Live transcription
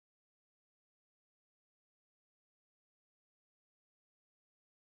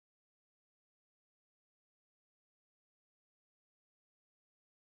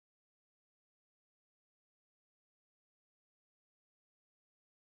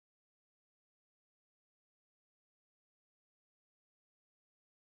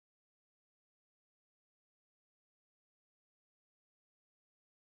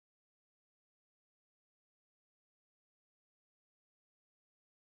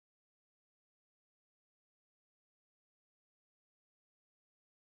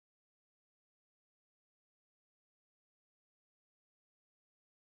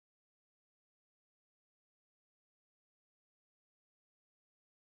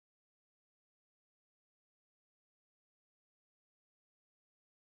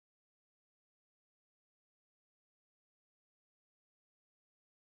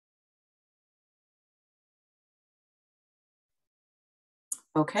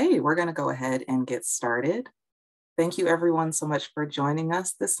Okay, we're going to go ahead and get started. Thank you everyone so much for joining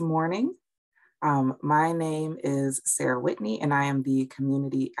us this morning. My name is Sarah Whitney, and I am the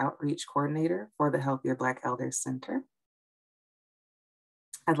Community Outreach Coordinator for the Healthier Black Elders Center.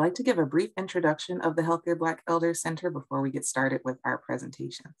 I'd like to give a brief introduction of the Healthier Black Elders Center before we get started with our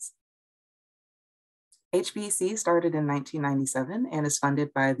presentations. HBC started in 1997 and is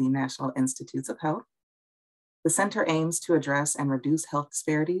funded by the National Institutes of Health. The center aims to address and reduce health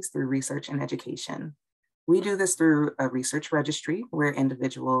disparities through research and education. We do this through a research registry where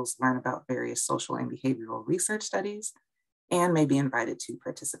individuals learn about various social and behavioral research studies and may be invited to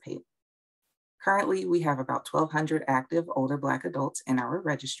participate. Currently, we have about 1,200 active older Black adults in our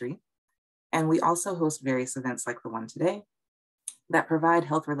registry, and we also host various events like the one today that provide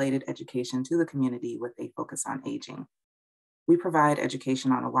health-related education to the community with a focus on aging. We provide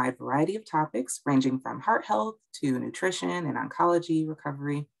education on a wide variety of topics, ranging from heart health to nutrition and oncology,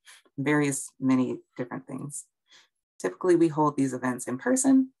 recovery, many different things. Typically, we hold these events in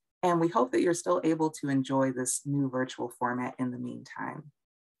person, and we hope that you're still able to enjoy this new virtual format in the meantime.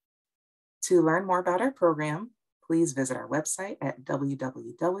 To learn more about our program, please visit our website at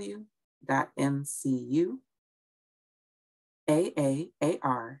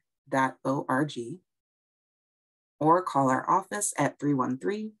www.mcuaar.org or call our office at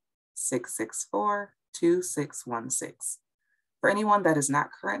 313-664-2616. For anyone that is not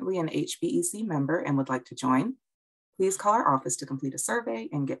currently an HBEC member and would like to join, please call our office to complete a survey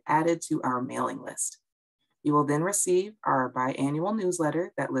and get added to our mailing list. You will then receive our biannual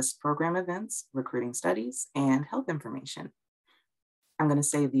newsletter that lists program events, recruiting studies, and health information. I'm going to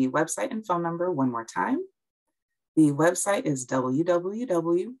say the website and phone number one more time. The website is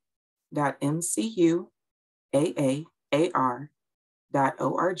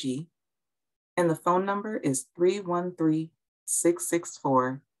www.mcuaar.org, and the phone number is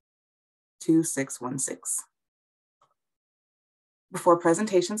 313-664-2616. Before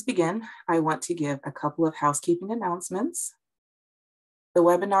presentations begin, I want to give a couple of housekeeping announcements. The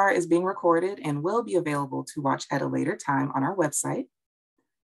webinar is being recorded and will be available to watch at a later time on our website.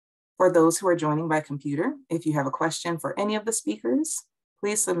 For those who are joining by computer, if you have a question for any of the speakers,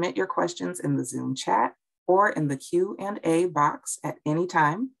 please submit your questions in the Zoom chat or in the Q&A box at any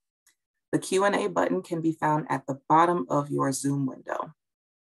time. The Q&A button can be found at the bottom of your Zoom window.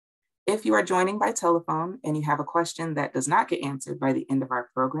 If you are joining by telephone and you have a question that does not get answered by the end of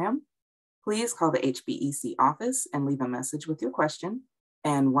our program, please call the HBEC office and leave a message with your question,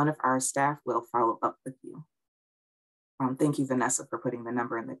 and one of our staff will follow up with you. Thank you, Vanessa, for putting the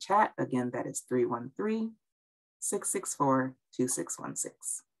number in the chat. Again, that is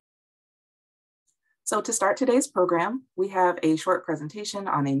 313-664-2616. So to start today's program, we have a short presentation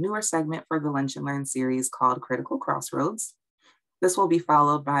on a newer segment for the Lunch and Learn series called Critical Crossroads. This will be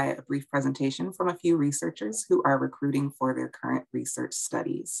followed by a brief presentation from a few researchers who are recruiting for their current research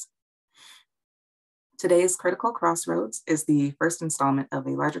studies. Today's Critical Crossroads is the first installment of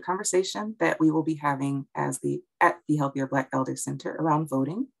a larger conversation that we will be having at the Healthier Black Elders Center around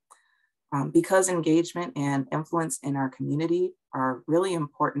voting. Because engagement and influence in our community are really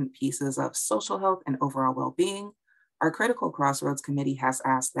important pieces of social health and overall well-being, our Critical Crossroads Committee has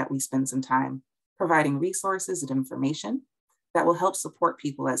asked that we spend some time providing resources and information that will help support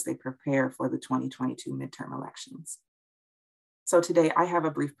people as they prepare for the 2022 midterm elections. So today I have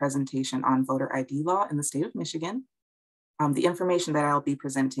a brief presentation on voter ID law in the state of Michigan. The information that I'll be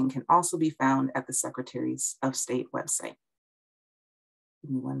presenting can also be found at the Secretaries of State website.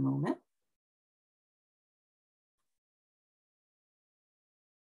 Give me one moment.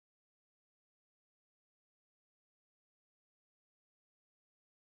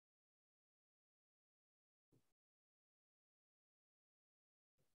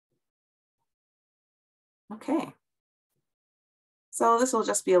 Okay. So this will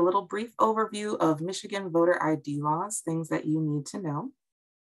just be a little brief overview of Michigan voter ID laws, things that you need to know.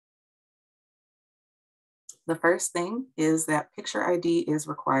 The first thing is that picture ID is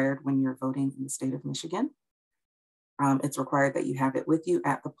required when you're voting in the state of Michigan. It's required that you have it with you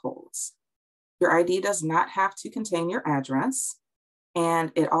at the polls. Your ID does not have to contain your address,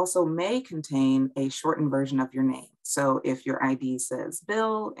 and it also may contain a shortened version of your name. So if your ID says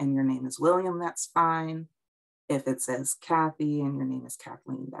Bill and your name is William, that's fine. If it says Kathy and your name is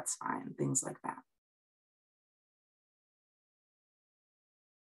Kathleen, that's fine, things like that.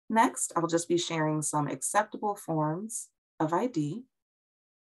 Next, I'll just be sharing some acceptable forms of ID.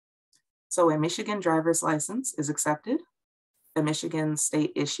 So a Michigan driver's license is accepted. A Michigan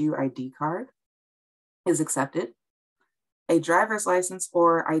state issue ID card is accepted. A driver's license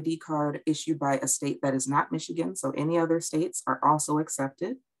or ID card issued by a state that is not Michigan, so any other states are also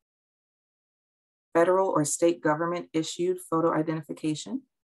accepted. Federal or state government issued photo identification,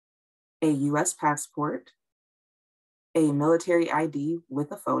 a US passport, a military ID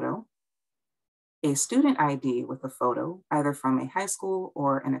with a photo, a student ID with a photo, either from a high school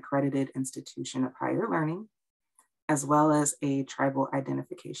or an accredited institution of higher learning, as well as a tribal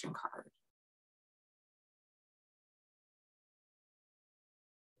identification card.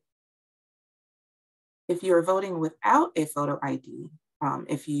 If you are voting without a photo ID,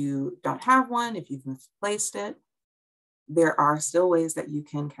 if you don't have one, if you've misplaced it, there are still ways that you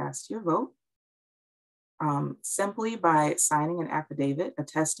can cast your vote. Simply by signing an affidavit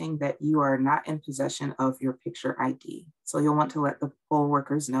attesting that you are not in possession of your picture ID. So you'll want to let the poll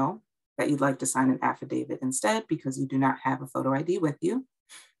workers know that you'd like to sign an affidavit instead because you do not have a photo ID with you.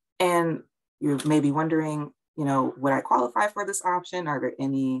 And you may be wondering, would I qualify for this option? Are there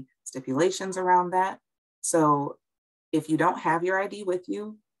any stipulations around that? So if you don't have your ID with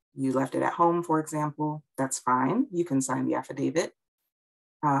you, you left it at home, for example, that's fine. You can sign the affidavit.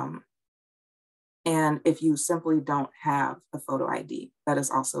 And if you simply don't have a photo ID, that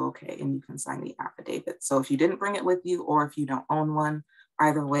is also okay, and you can sign the affidavit. So if you didn't bring it with you or if you don't own one,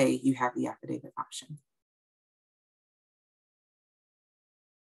 either way, you have the affidavit option.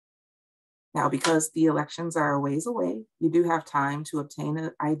 Now, because the elections are a ways away, you do have time to obtain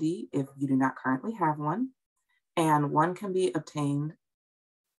an ID if you do not currently have one, and one can be obtained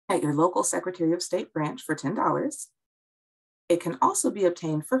at your local Secretary of State branch for $10. It can also be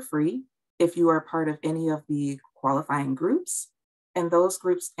obtained for free if you are part of any of the qualifying groups, and those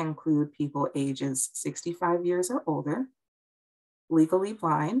groups include people ages 65 years or older, legally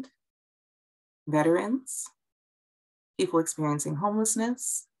blind, veterans, people experiencing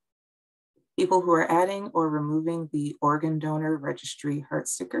homelessness, people who are adding or removing the organ donor registry heart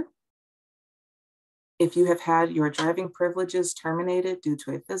sticker, if you have had your driving privileges terminated due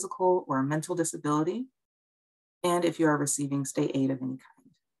to a physical or mental disability, and if you are receiving state aid of any kind.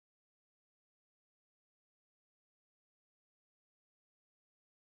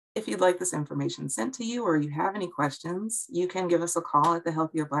 If you'd like this information sent to you or you have any questions, you can give us a call at the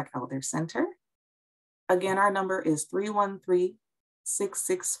Healthier Black Elders Center. Again, our number is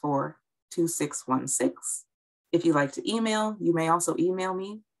 313-664-2616. If you'd like to email, you may also email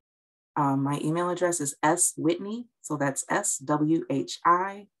me. My email address is swhitney, so that's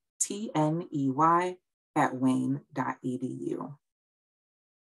swhitney @wayne.edu.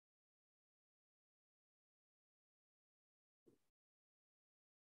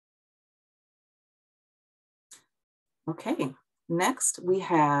 Okay, next we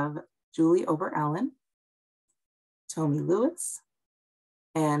have Julie Ober-Allen, Tommy Lewis,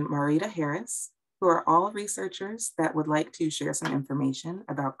 and Marita Harris, who are all researchers that would like to share some information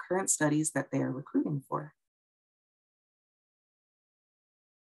about current studies that they are recruiting for.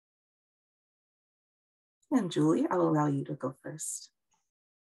 And Julie, I'll allow you to go first.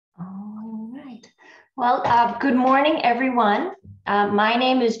 All right. Well, good morning, everyone. My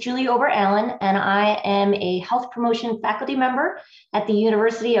name is Julie Ober-Allen, and I am a health promotion faculty member at the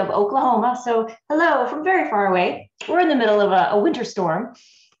University of Oklahoma. So hello from very far away. We're in the middle of a winter storm,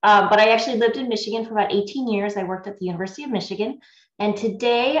 but I actually lived in Michigan for about 18 years. I worked at the University of Michigan. And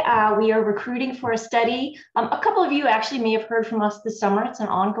today we are recruiting for a study. A couple of you actually may have heard from us this summer. It's an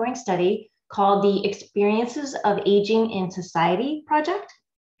ongoing study called the Experiences of Aging in Society project.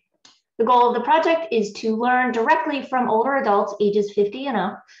 The goal of the project is to learn directly from older adults ages 50 and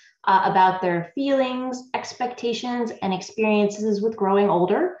up about their feelings, expectations, and experiences with growing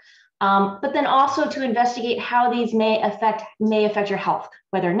older, but then also to investigate how these may affect your health,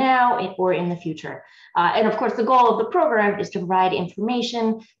 whether now or in the future. And of course, the goal of the program is to provide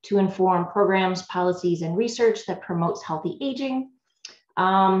information to inform programs, policies, and research that promotes healthy aging.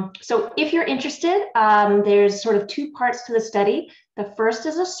 So if you're interested, there's sort of two parts to the study. The first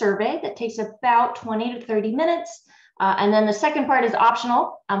is a survey that takes about 20 to 30 minutes. And then the second part is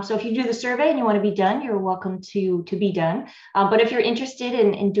optional. So if you do the survey and you want to be done, you're welcome to be done. But if you're interested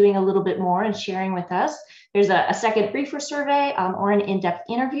in doing a little bit more and sharing with us, there's a second briefer survey or an in-depth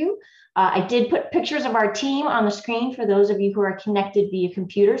interview. I did put pictures of our team on the screen for those of you who are connected via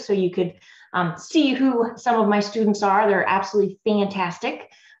computer, so you could see who some of my students are. They're absolutely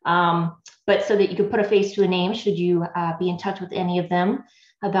fantastic. But so that you could put a face to a name should you be in touch with any of them.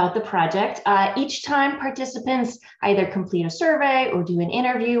 about the project. Each time participants either complete a survey or do an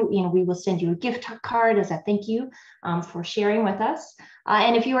interview, we will send you a gift card as a thank you for sharing with us.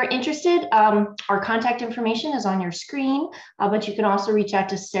 And if you are interested, our contact information is on your screen, but you can also reach out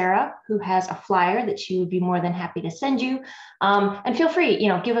to Sarah, who has a flyer that she would be more than happy to send you. And feel free,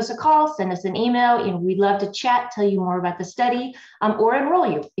 give us a call, send us an email. We'd love to chat, tell you more about the study, or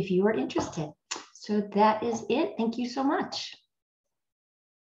enroll you if you are interested. So that is it. Thank you so much.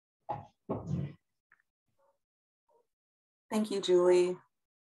 Thank you, Julie.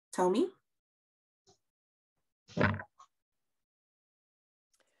 Tomi? Hi,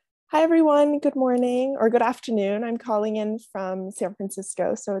 everyone. Good morning or good afternoon. I'm calling in from San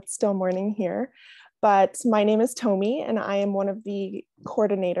Francisco, so it's still morning here. But my name is Tomi, and I am one of the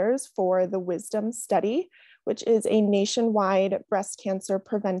coordinators for the Wisdom study, which is a nationwide breast cancer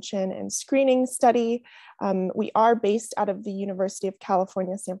prevention and screening study. We are based out of the University of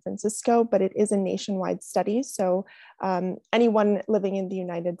California, San Francisco, but it is a nationwide study. So anyone living in the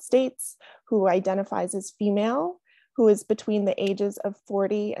United States who identifies as female, who is between the ages of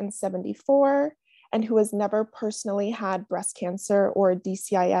 40 and 74, and who has never personally had breast cancer or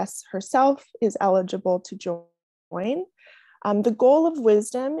DCIS herself is eligible to join. The goal of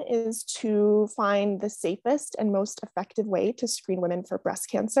Wisdom is to find the safest and most effective way to screen women for breast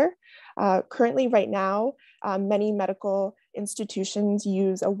cancer. Currently, right now, many medical institutions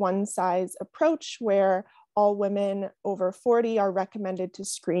use a one-size approach where all women over 40 are recommended to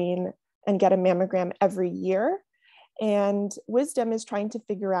screen and get a mammogram every year. And Wisdom is trying to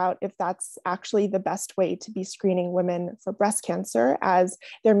figure out if that's actually the best way to be screening women for breast cancer, as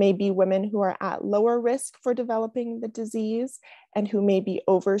there may be women who are at lower risk for developing the disease and who may be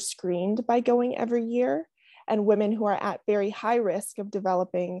over-screened by going every year, and women who are at very high risk of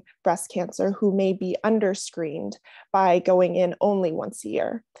developing breast cancer who may be under-screened by going in only once a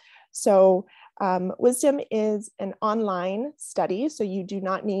year. So Wisdom is an online study, so you do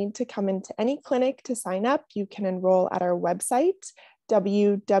not need to come into any clinic to sign up. You can enroll at our website,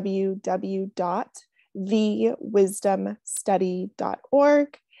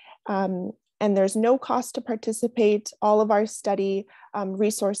 www.thewisdomstudy.org. And there's no cost to participate. All of our study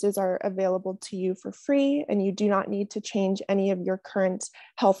resources are available to you for free, and you do not need to change any of your current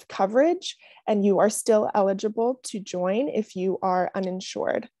health coverage, and you are still eligible to join if you are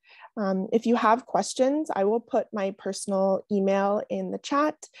uninsured. If you have questions, I will put my personal email in the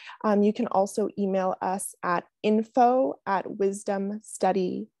chat. You can also email us at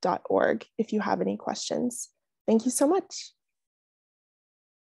info@wisdomstudy.org if you have any questions. Thank you so much.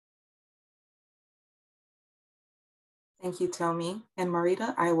 Thank you, Tomi. And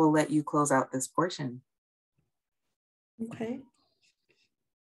Marita, I will let you close out this portion. Okay.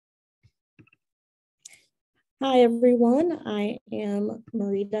 Hi, everyone. I am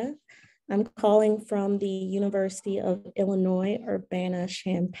Marita. I'm calling from the University of Illinois,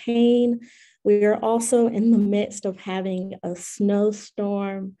 Urbana-Champaign. We are also in the midst of having a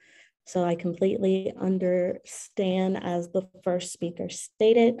snowstorm, so I completely understand, as the first speaker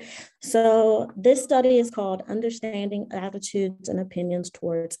stated. So this study is called Understanding Attitudes and Opinions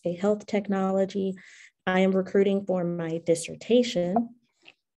Towards a Health Technology. I am recruiting for my dissertation.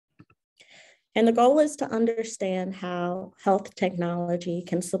 And the goal is to understand how health technology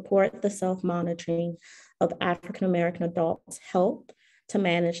can support the self-monitoring of African-American adults' health to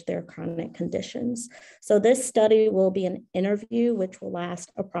manage their chronic conditions. So this study will be an interview which will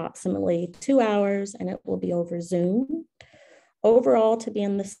last approximately 2 hours, and it will be over Zoom. Overall, to be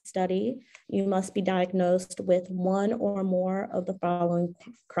in the study, you must be diagnosed with one or more of the following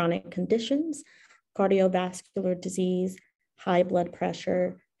chronic conditions: cardiovascular disease, high blood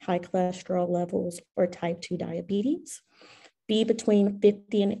pressure, high cholesterol levels, or type 2 diabetes. Be between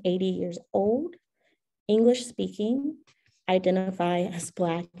 50 and 80 years old, English speaking, identify as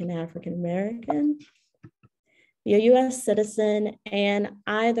Black and African American, be a US citizen, and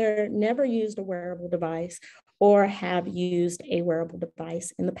either never used a wearable device or have used a wearable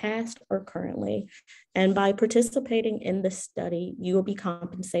device in the past or currently. And by participating in this study, you will be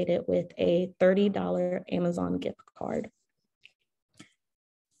compensated with a $30 Amazon gift card.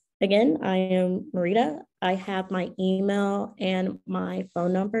 Again, I am Marita. I have my email and my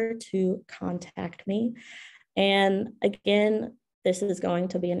phone number to contact me. And again, this is going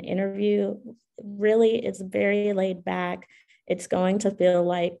to be an interview. Really, it's very laid back. It's going to feel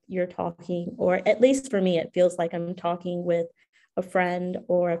like you're talking, or at least for me, it feels like I'm talking with a friend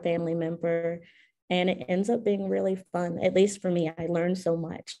or a family member. And it ends up being really fun. At least for me, I learned so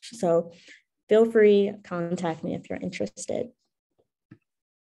much. So feel free, contact me if you're interested.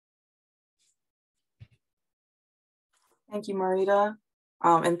 Thank you, Marita.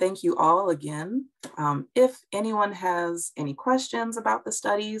 And thank you all again. If anyone has any questions about the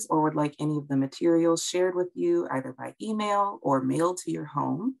studies or would like any of the materials shared with you, either by email or mailed to your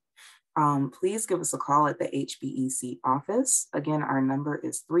home, please give us a call at the HBEC office. Again, our number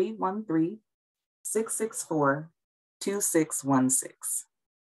is 313-664-2616.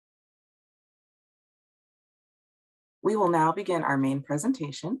 We will now begin our main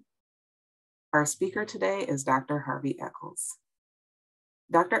presentation. Our speaker today is Dr. Harvey Echols.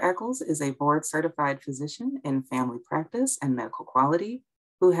 Dr. Echols is a board-certified physician in family practice and medical quality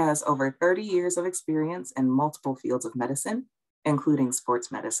who has over 30 years of experience in multiple fields of medicine, including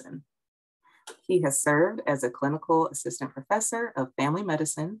sports medicine. He has served as a clinical assistant professor of family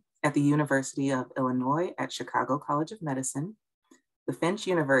medicine at the University of Illinois at Chicago College of Medicine, the Finch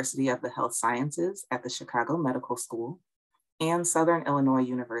University of the Health Sciences at the Chicago Medical School, and Southern Illinois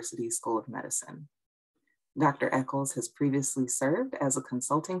University School of Medicine. Dr. Echols has previously served as a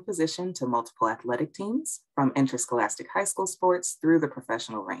consulting physician to multiple athletic teams, from interscholastic high school sports through the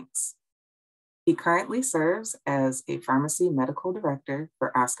professional ranks. He currently serves as a pharmacy medical director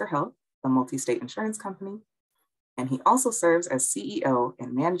for Oscar Health, a multi-state insurance company, and he also serves as CEO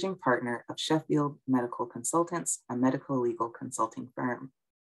and managing partner of Sheffield Medical Consultants, a medical legal consulting firm.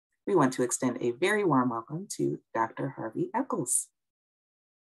 We want to extend a very warm welcome to Dr. Harvey Echols.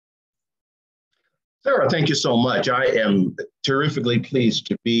 Sarah, thank you so much. I am terrifically pleased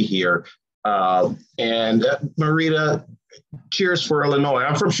to be here. And Marita, cheers for Illinois.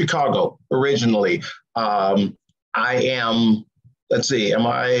 I'm from Chicago originally. I am, let's see, am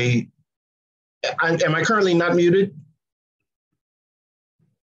I currently not muted?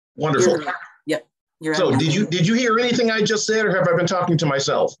 Wonderful. Yep. So did you hear anything I just said, or have I been talking to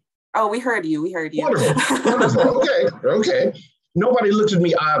myself? Oh, we heard you. We heard you. Wonderful. Okay. Nobody looked at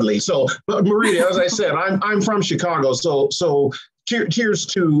me oddly. So, but Marita, as I said, I'm from Chicago. So cheers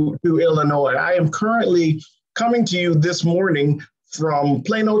to Illinois. I am currently coming to you this morning from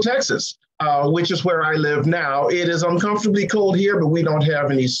Plano, Texas, which is where I live now. It is uncomfortably cold here, but we don't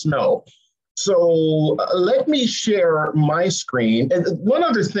have any snow. So let me share my screen. And one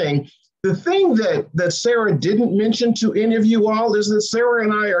other thing, the thing that Sarah didn't mention to any of you all is that Sarah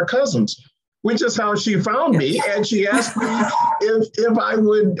and I are cousins, which is how she found me. And she asked me if I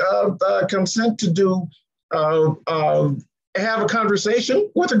would consent to have a conversation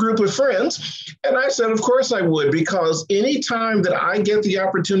with a group of friends. And I said, of course I would, because anytime that I get the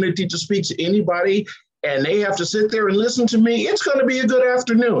opportunity to speak to anybody and they have to sit there and listen to me, it's going to be a good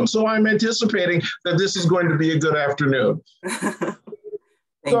afternoon. So I'm anticipating that this is going to be a good afternoon.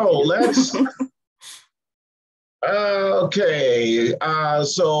 So let's, okay.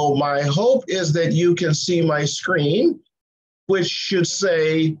 So my hope is that you can see my screen, which should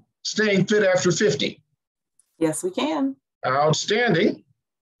say staying fit after 50. Yes, we can. Outstanding.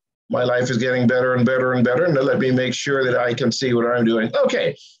 My life is getting better and better and better. And let me make sure that I can see what I'm doing.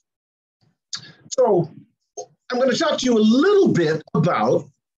 Okay. So I'm going to talk to you a little bit about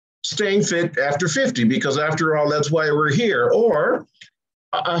staying fit after 50, because after all, that's why we're here. Or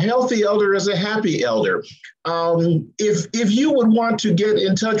a healthy elder is a happy elder. If you would want to get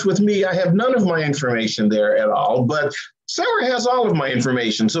in touch with me, I have none of my information there at all, but Sarah has all of my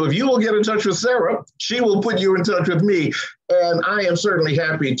information. So if you will get in touch with Sarah, she will put you in touch with me. And I am certainly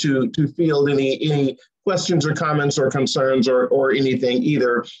happy to field any questions or comments or concerns or anything,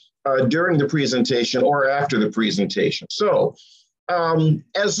 either during the presentation or after the presentation. So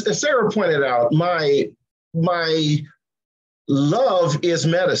as Sarah pointed out, my love is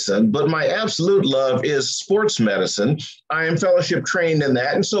medicine, but my absolute love is sports medicine. I am fellowship trained in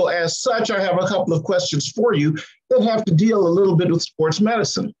that. And so as such, I have a couple of questions for you that have to deal a little bit with sports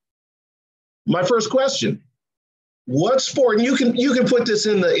medicine. My first question, what sport, and you can put this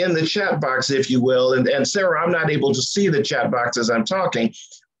in the chat box, if you will, and Sarah, I'm not able to see the chat box as I'm talking,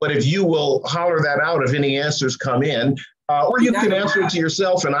 but if you will holler that out if any answers come in, or you can answer it to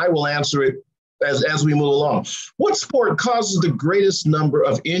yourself and I will answer it as we move along. What sport causes the greatest number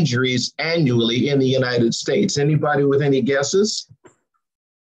of injuries annually in the United States? Anybody with any guesses?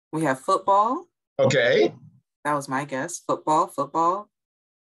 We have football. Okay. That was my guess. Football.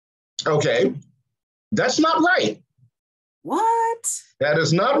 Okay. That's not right. What? That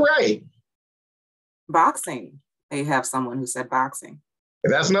is not right. Boxing. They have someone who said boxing.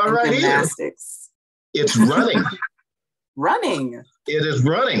 That's not and right gymnastics. Either. It's running. Running. It is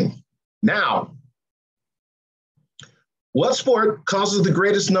running. Now, what sport causes the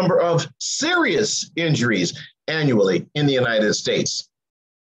greatest number of serious injuries annually in the United States?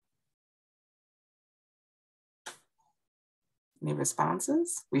 Any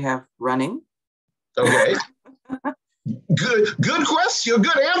responses? We have running. Okay. Good question,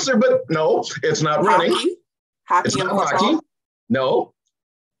 good answer, but no, it's not running. Hockey it's and not football? hockey. No.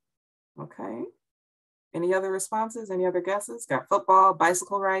 Okay. Any other responses? Any other guesses? Got football,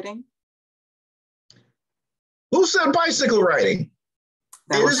 bicycle riding. Who said bicycle riding?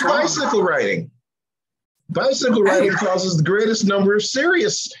 It is bicycle riding. Bicycle riding causes the greatest number of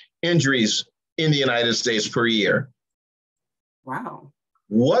serious injuries in the United States per year. Wow.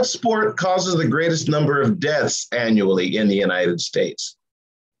 What sport causes the greatest number of deaths annually in the United States?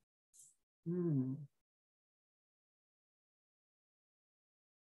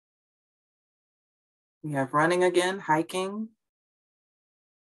 We have running again, hiking,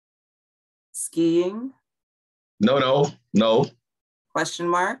 skiing. No. Question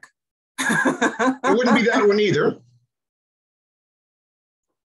mark. It wouldn't be that one either.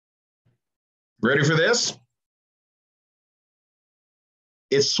 Ready for this?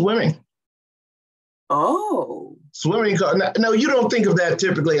 It's swimming. Oh. Swimming. No, you don't think of that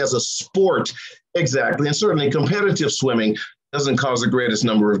typically as a sport, exactly. And certainly competitive swimming doesn't cause the greatest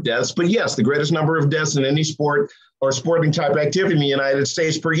number of deaths. But yes, the greatest number of deaths in any sport or sporting type activity in the United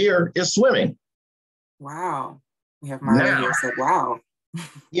States per year is swimming. Wow. We have Mara here said, wow.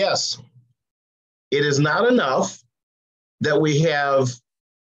 Yes. It is not enough that we have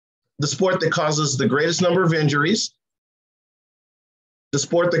the sport that causes the greatest number of injuries, the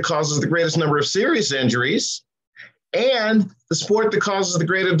sport that causes the greatest number of serious injuries, and the sport that causes the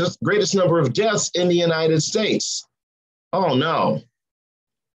greatest number of deaths in the United States. Oh no.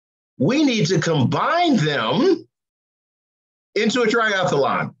 We need to combine them into a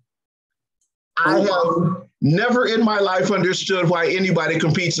triathlon. I have never in my life understood why anybody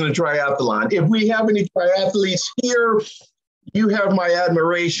competes in a triathlon. If we have any triathletes here, you have my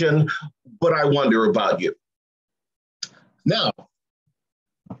admiration, but I wonder about you. Now,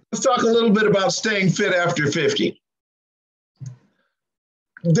 let's talk a little bit about staying fit after 50.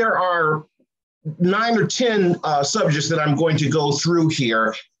 There are 9 or 10 subjects that I'm going to go through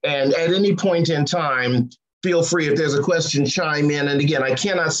here. And at any point in time, feel free, if there's a question, chime in. And again, I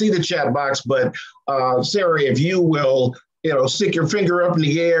cannot see the chat box, but Sarah, if you will, stick your finger up in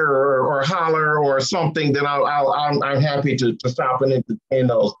the air or holler or something, then I'm happy to stop and entertain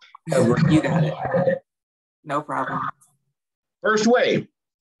those. You got it. No problem. First way,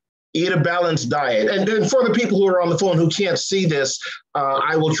 eat a balanced diet. And then for the people who are on the phone who can't see this,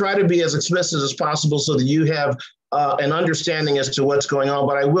 I will try to be as explicit as possible so that you have an understanding as to what's going on.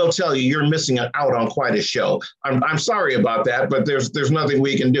 But I will tell you, you're missing out on quite a show. I'm sorry about that, but there's nothing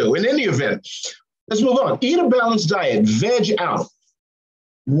we can do. In any event, let's move on. Eat a balanced diet, veg out.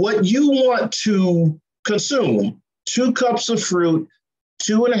 What you want to consume, 2 cups of fruit,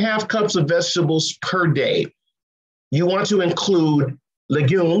 2.5 cups of vegetables per day. You want to include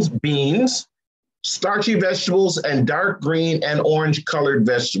legumes, beans, starchy vegetables, and dark green and orange colored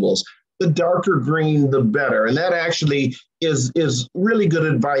vegetables. The darker green, the better. And that actually is really good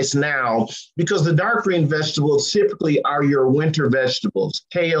advice now, because the dark green vegetables typically are your winter vegetables.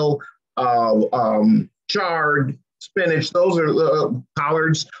 Kale, chard, spinach, those are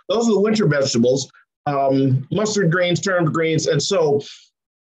collards. Those are the winter vegetables. Mustard greens, turnip greens. And so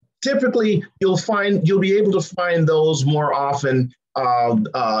typically you'll be able to find those more often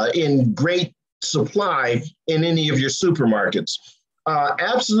in great supply in any of your supermarkets.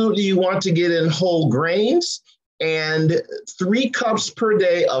 Absolutely, you want to get in whole grains and 3 cups per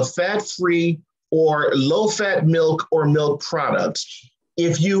day of fat-free or low-fat milk or milk products.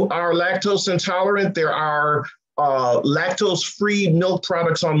 If you are lactose intolerant, there are lactose-free milk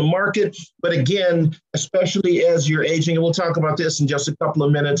products on the market. But again, especially as you're aging, and we'll talk about this in just a couple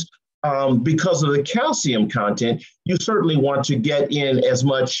of minutes, because of the calcium content, you certainly want to get in as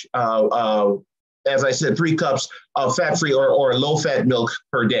much, as I said, 3 cups of fat-free or low-fat milk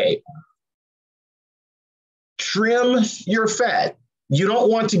per day. Trim your fat. You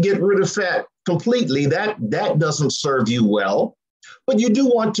don't want to get rid of fat completely. That doesn't serve you well. But you do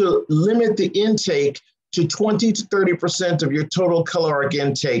want to limit the intake to 20 to 30% of your total caloric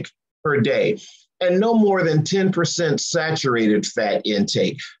intake per day, and no more than 10% saturated fat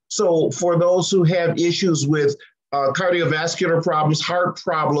intake. So for those who have issues with cardiovascular problems, heart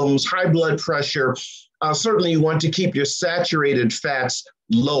problems, high blood pressure, certainly you want to keep your saturated fats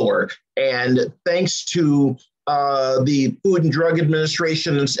lower. And thanks to the Food and Drug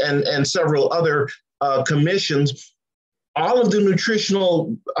Administration and several other commissions, all of the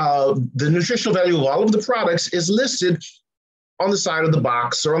nutritional value of all of the products is listed on the side of the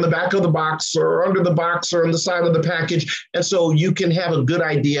box or on the back of the box or under the box or on the side of the package. And so you can have a good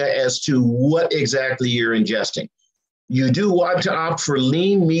idea as to what exactly you're ingesting. You do want to opt for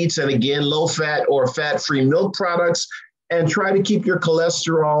lean meats and, again, low-fat or fat-free milk products, and try to keep your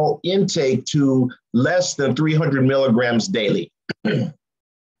cholesterol intake to less than 300 milligrams daily.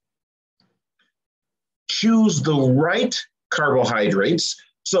 Choose the right carbohydrates.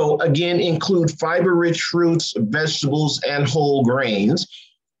 So again, include fiber-rich fruits, vegetables, and whole grains.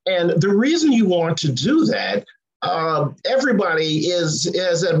 And the reason you want to do that, everybody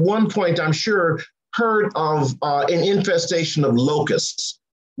has at one point, I'm sure, heard of an infestation of locusts.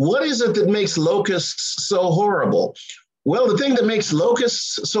 What is it that makes locusts so horrible? Well, the thing that makes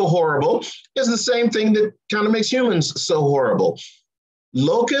locusts so horrible is the same thing that kind of makes humans so horrible.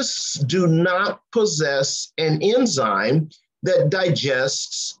 Locusts do not possess an enzyme that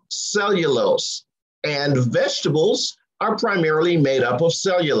digests cellulose, and vegetables are primarily made up of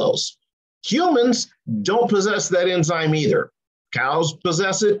cellulose. Humans don't possess that enzyme either. Cows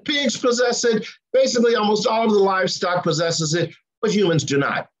possess it, pigs possess it, basically almost all of the livestock possesses it, but humans do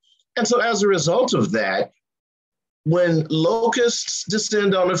not. And so as a result of that, when locusts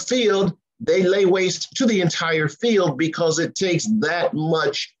descend on a field, they lay waste to the entire field because it takes that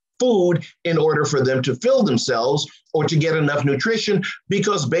much food in order for them to fill themselves or to get enough nutrition,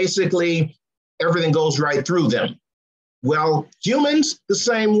 because basically everything goes right through them. Well, humans, the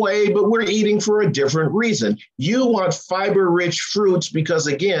same way, but we're eating for a different reason. You want fiber-rich fruits because,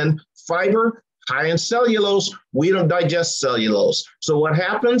 again, fiber, high in cellulose, we don't digest cellulose. So what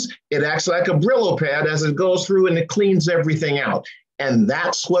happens? It acts like a Brillo pad as it goes through and it cleans everything out. And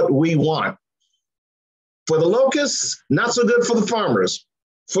that's what we want. For the locusts, not so good for the farmers.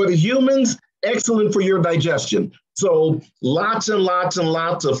 For the humans, excellent for your digestion. So lots and lots and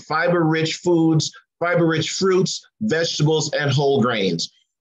lots of fiber-rich foods, fiber-rich fruits, vegetables, and whole grains.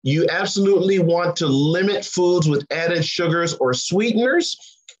 You absolutely want to limit foods with added sugars or sweeteners.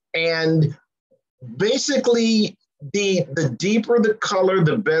 And basically, the deeper the color,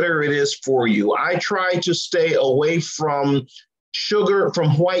 the better it is for you. I try to stay away from sugar,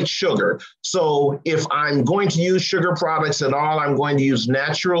 from white sugar. So if I'm going to use sugar products at all, I'm going to use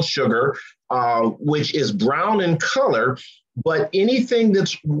natural sugar, which is brown in color, but anything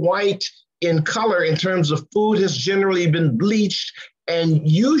that's white in color in terms of food has generally been bleached. And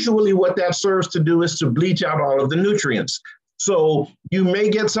usually what that serves to do is to bleach out all of the nutrients. So you may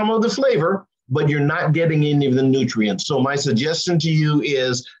get some of the flavor, but you're not getting any of the nutrients. So my suggestion to you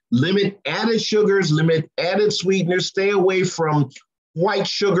is limit added sugars, limit added sweeteners, stay away from white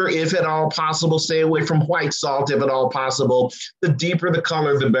sugar if at all possible, stay away from white salt if at all possible. The deeper the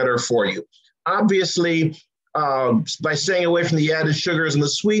color, the better for you. Obviously, by staying away from the added sugars and the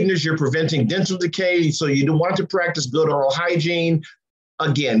sweeteners, you're preventing dental decay. So you do want to practice good oral hygiene.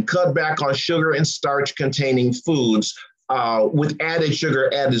 Again, cut back on sugar and starch containing foods with added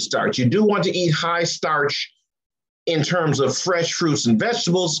sugar, added starch. You do want to eat high starch in terms of fresh fruits and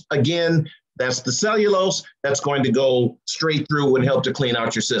vegetables. Again, that's the cellulose that's going to go straight through and help to clean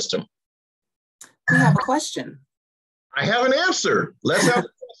out your system. We have a question. I have an answer. Let's have a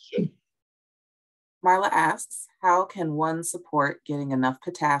question. Marla asks, how can one support getting enough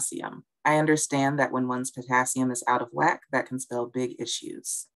potassium? I understand that when one's potassium is out of whack, that can spell big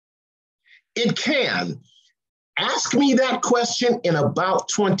issues. It can. Ask me that question in about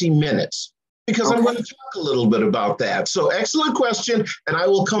 20 minutes, because okay. I'm going to talk a little bit about that. So excellent question, and I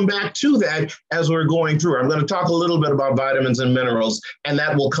will come back to that as we're going through. I'm going to talk a little bit about vitamins and minerals, and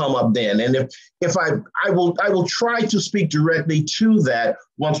that will come up then. And if I will try to speak directly to that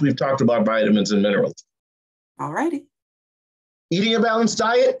once we've talked about vitamins and minerals. All righty. Eating a balanced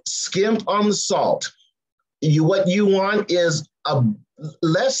diet, skimp on the salt. What you want is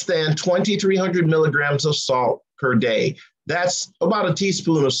less than 2,300 milligrams of salt per day. That's about a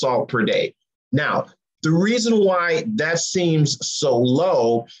teaspoon of salt per day. Now, the reason why that seems so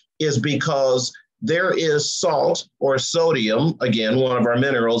low is because there is salt or sodium, again, one of our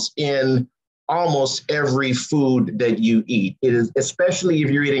minerals, in almost every food that you eat. It is, especially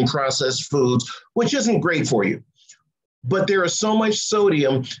if you're eating processed foods, which isn't great for you. But there is so much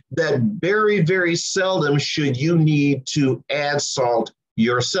sodium that very, very seldom should you need to add salt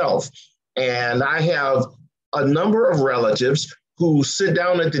yourself. And I have a number of relatives who sit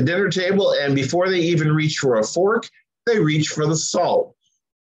down at the dinner table, and before they even reach for a fork, they reach for the salt.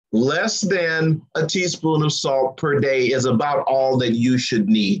 Less than a teaspoon of salt per day is about all that you should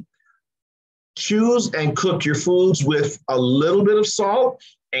need. Choose and cook your foods with a little bit of salt,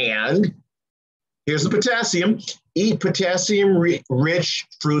 and here's the potassium. Eat potassium-rich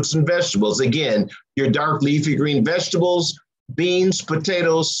fruits and vegetables. Again, your dark leafy green vegetables, beans,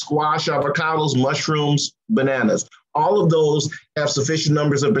 potatoes, squash, avocados, mushrooms, bananas. All of those have sufficient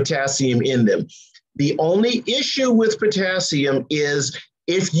numbers of potassium in them. The only issue with potassium is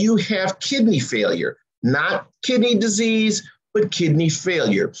if you have kidney failure, not kidney disease, but kidney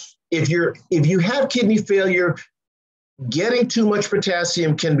failure. If you have kidney failure, getting too much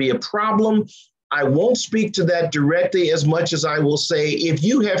potassium can be a problem. I won't speak to that directly as much as I will say, if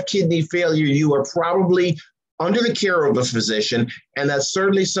you have kidney failure, you are probably under the care of a physician, and that's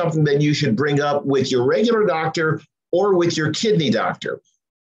certainly something that you should bring up with your regular doctor or with your kidney doctor.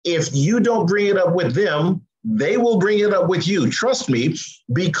 If you don't bring it up with them, they will bring it up with you. Trust me,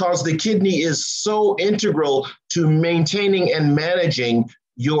 because the kidney is so integral to maintaining and managing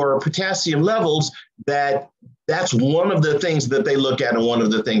your potassium levels that that's one of the things that they look at and one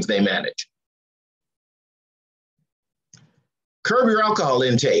of the things they manage. Curb your alcohol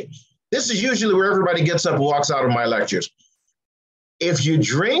intake. This is usually where everybody gets up and walks out of my lectures. If you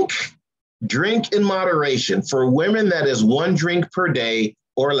drink, drink in moderation. For women, that is 1 drink per day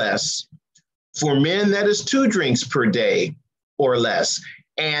or less. For men, that is 2 drinks per day or less.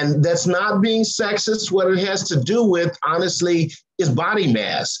 And that's not being sexist. What it has to do with, honestly, is body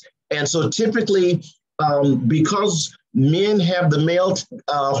mass. And so typically, because men have the male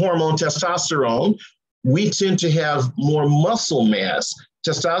hormone testosterone, we tend to have more muscle mass.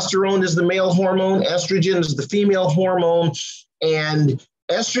 Testosterone is the male hormone, estrogen is the female hormone, and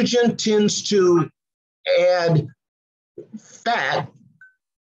estrogen tends to add fat.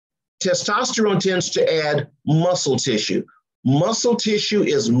 Testosterone tends to add muscle tissue. Muscle tissue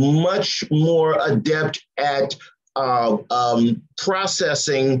is much more adept at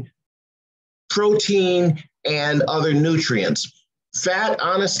processing protein and other nutrients. Fat,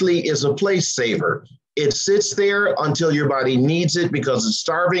 honestly, is a place saver. It sits there until your body needs it because it's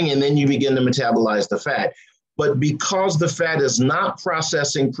starving, and then you begin to metabolize the fat. But because the fat is not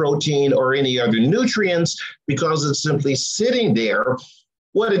processing protein or any other nutrients, because it's simply sitting there,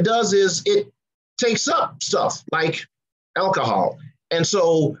 what it does is it takes up stuff like alcohol. And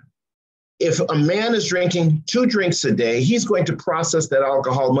so if a man is drinking 2 drinks a day, he's going to process that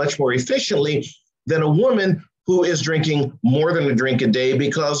alcohol much more efficiently than a woman who is drinking more than a drink a day,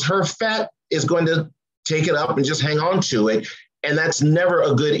 because her fat is going to take it up and just hang on to it. And that's never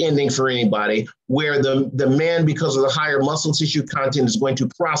a good ending for anybody, where the man, because of the higher muscle tissue content, is going to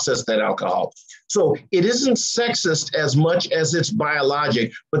process that alcohol. So it isn't sexist as much as it's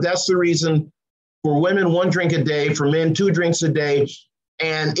biologic, but that's the reason for women, 1 drink a day, for men, 2 drinks a day.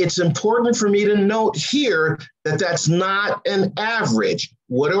 And it's important for me to note here that that's not an average.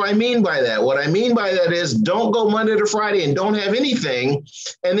 What do I mean by that? What I mean by that is don't go Monday to Friday and don't have anything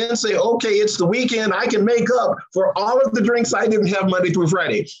and then say, okay, it's the weekend, I can make up for all of the drinks I didn't have Monday through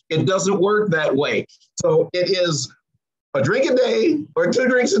Friday. It doesn't work that way. So it is a drink a day or 2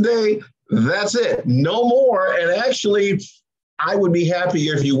 drinks a day. That's it. No more. And actually, I would be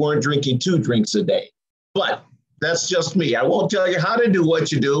happier if you weren't drinking 2 drinks a day. But that's just me. I won't tell you how to do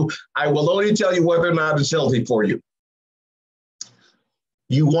what you do. I will only tell you whether or not it's healthy for you.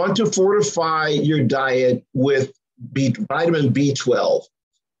 You want to fortify your diet with vitamin B12.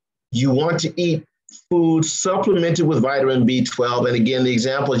 You want to eat food supplemented with vitamin B12. And again, the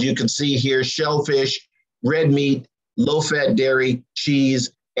examples you can see here: shellfish, red meat, low-fat dairy,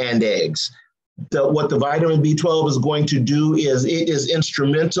 cheese, and eggs. What the vitamin B12 is going to do is it is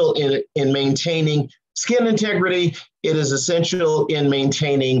instrumental in maintaining skin integrity. It is essential in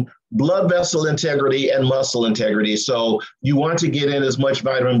maintaining blood vessel integrity and muscle integrity. So you want to get in as much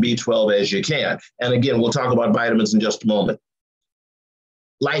vitamin B12 as you can. And again, we'll talk about vitamins in just a moment.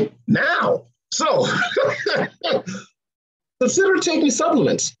 Like now. So consider taking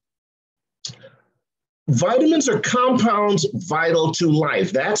supplements. Vitamins are compounds vital to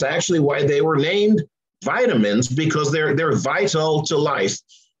life. That's actually why they were named vitamins, because they're vital to life.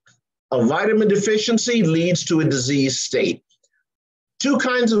 A vitamin deficiency leads to a disease state. 2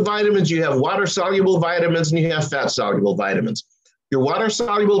 kinds of vitamins. You have water-soluble vitamins and you have fat-soluble vitamins. Your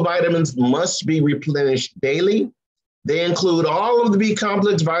water-soluble vitamins must be replenished daily. They include all of the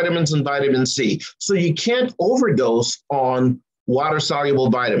B-complex vitamins and vitamin C. So you can't overdose on water-soluble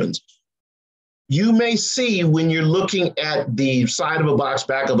vitamins. You may see when you're looking at the side of a box,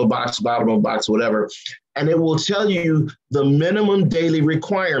 back of a box, bottom of a box, whatever, and it will tell you the minimum daily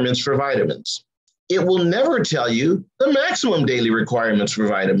requirements for vitamins. It will never tell you the maximum daily requirements for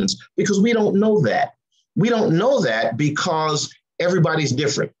vitamins, because we don't know that. We don't know that because everybody's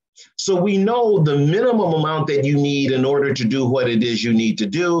different. So we know the minimum amount that you need in order to do what it is you need to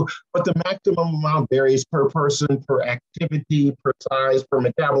do, but the maximum amount varies per person, per activity, per size, per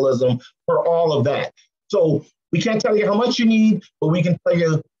metabolism, per all of that. So we can't tell you how much you need, but we can tell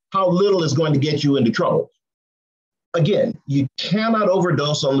you how little is going to get you into trouble. Again, you cannot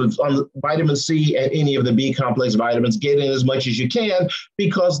overdose on the vitamin C and any of the B complex vitamins. Get in as much as you can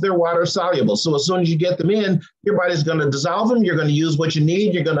because they're water soluble. So as soon as you get them in, your body's going to dissolve them. You're going to use what you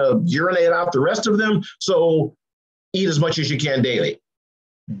need. You're going to urinate out the rest of them. So eat as much as you can daily.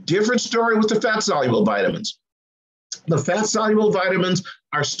 Different story with the fat soluble vitamins. The fat soluble vitamins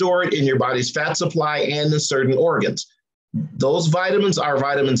are stored in your body's fat supply and in certain organs. Those vitamins are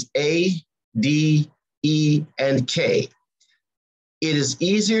vitamins A, D, E, and K. It is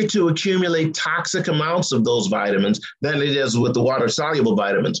easier to accumulate toxic amounts of those vitamins than it is with the water-soluble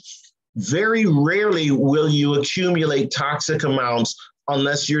vitamins. Very rarely will you accumulate toxic amounts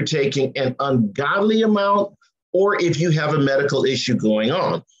unless you're taking an ungodly amount or if you have a medical issue going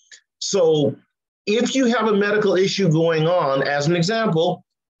on. So if you have a medical issue going on, as an example,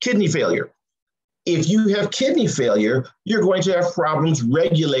 kidney failure. If you have kidney failure, you're going to have problems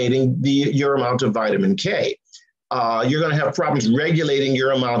regulating your amount of vitamin K. You're going to have problems regulating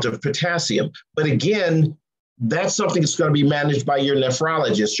your amount of potassium. But again, that's something that's going to be managed by your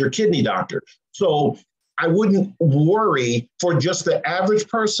nephrologist, your kidney doctor. So I wouldn't worry for just the average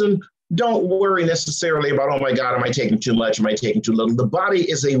person. Don't worry necessarily about, oh my God, am I taking too much? Am I taking too little? The body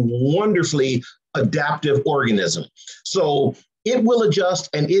is a wonderfully adaptive organism. So it will adjust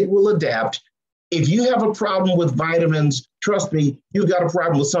and it will adapt. If you have a problem with vitamins, trust me, you've got a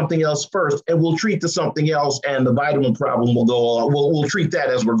problem with something else first, and we'll treat the something else, and the vitamin problem will go on. We'll treat that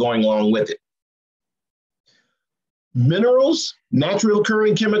as we're going along with it. Minerals, naturally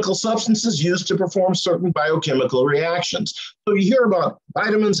occurring chemical substances used to perform certain biochemical reactions. So you hear about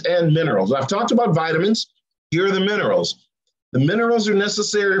vitamins and minerals. I've talked about vitamins. Here are the minerals. The minerals are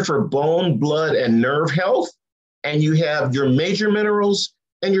necessary for bone, blood, and nerve health. And you have your major minerals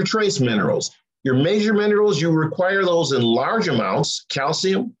and your trace minerals. Your major minerals, you require those in large amounts: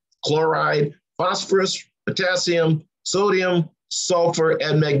 calcium, chloride, phosphorus, potassium, sodium, sulfur,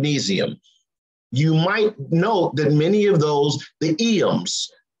 and magnesium. You might note that many of those, the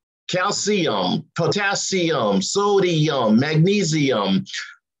EMs, calcium, potassium, sodium, magnesium,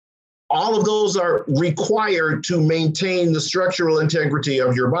 all of those are required to maintain the structural integrity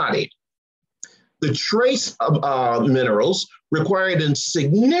of your body. The trace minerals required in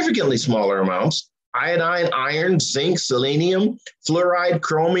significantly smaller amounts: iodine, iron, zinc, selenium, fluoride,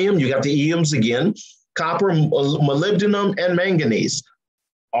 chromium, you got the EMs again, copper, molybdenum, and manganese.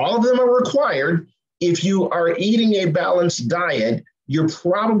 All of them are required. If you are eating a balanced diet, you're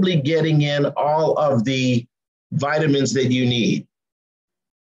probably getting in all of the vitamins that you need.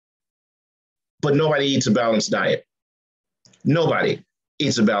 But nobody eats a balanced diet. Nobody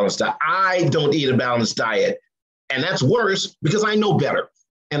eats a balanced diet. I don't eat a balanced diet. And that's worse because I know better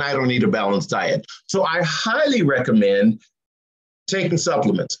and I don't eat a balanced diet. So I highly recommend taking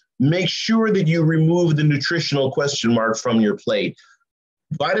supplements. Make sure that you remove the nutritional question mark from your plate.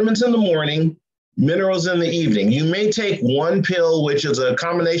 Vitamins in the morning, minerals in the evening. You may take one pill, which is a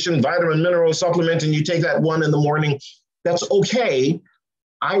combination vitamin mineral supplement, and you take that one in the morning. That's okay.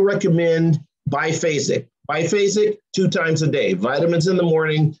 I recommend biphasic. Biphasic 2 times a day, vitamins in the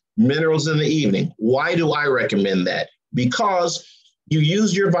morning, minerals in the evening. Why do I recommend that? Because you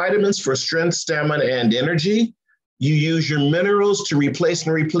use your vitamins for strength, stamina, and energy. You use your minerals to replace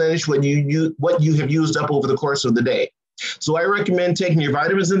and replenish what you have used up over the course of the day. So I recommend taking your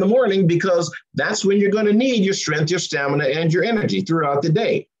vitamins in the morning because that's when you're going to need your strength, your stamina, and your energy throughout the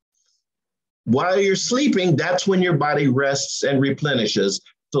day. While you're sleeping, that's when your body rests and replenishes.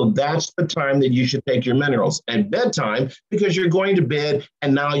 So that's the time that you should take your minerals. And bedtime, because you're going to bed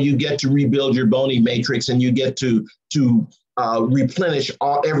and now you get to rebuild your bony matrix and you get to replenish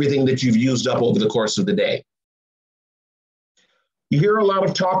everything that you've used up over the course of the day. You hear a lot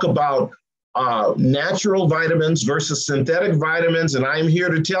of talk about natural vitamins versus synthetic vitamins, and I'm here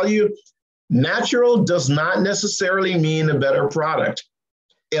to tell you, natural does not necessarily mean a better product.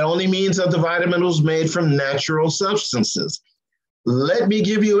 It only means that the vitamin was made from natural substances. Let me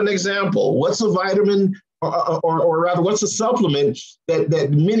give you an example. What's a vitamin, or rather, what's a supplement that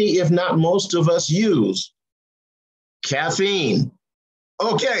many, if not most of us use? Caffeine.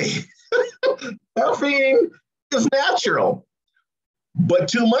 Okay, caffeine is natural, but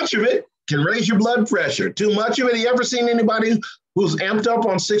too much of it can raise your blood pressure. Too much of it. You ever seen anybody who's amped up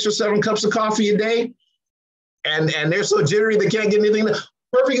on 6 or 7 cups of coffee a day? And they're so jittery they can't get anything.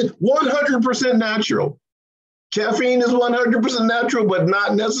 Perfect, 100% natural. Caffeine is 100% natural, but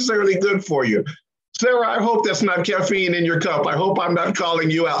not necessarily good for you. Sarah, I hope that's not caffeine in your cup. I hope I'm not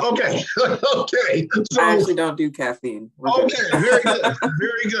calling you out. Okay, okay. So, I actually don't do caffeine. Okay, very good,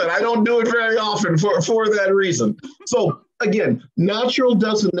 very good. I don't do it very often for that reason. So again, natural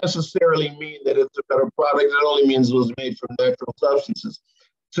doesn't necessarily mean that it's a better product. It only means it was made from natural substances.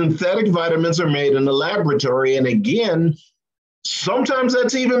 Synthetic vitamins are made in the laboratory. And again, sometimes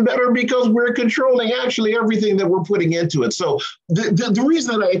that's even better because we're controlling actually everything that we're putting into it. So the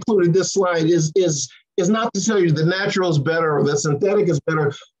reason that I included this slide is not to tell you the natural is better or the synthetic is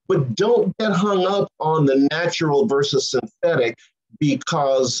better, but don't get hung up on the natural versus synthetic,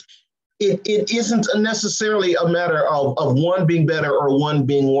 because it isn't necessarily a matter of one being better or one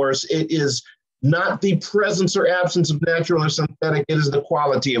being worse. It is not the presence or absence of natural or synthetic. It is the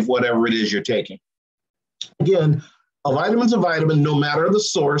quality of whatever it is you're taking. Again, a vitamin's a vitamin, no matter the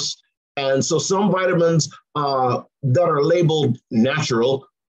source. And so some vitamins that are labeled natural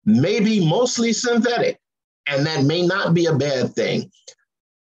may be mostly synthetic, and that may not be a bad thing.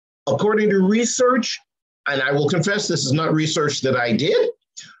 According to research, and I will confess this is not research that I did,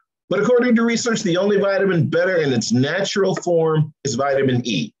 but according to research, the only vitamin better in its natural form is vitamin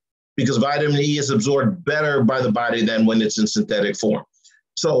E, because vitamin E is absorbed better by the body than when it's in synthetic form.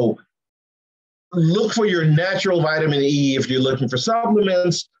 So look for your natural vitamin E if you're looking for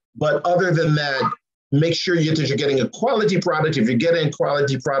supplements, but other than that, make sure that you're getting a quality product. If you're getting a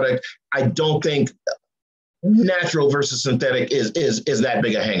quality product, I don't think natural versus synthetic is that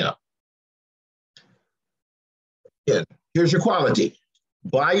big a hang up. Yeah, here's your quality.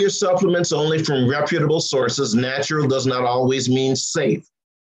 Buy your supplements only from reputable sources. Natural does not always mean safe.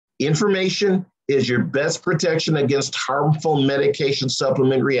 Information is your best protection against harmful medication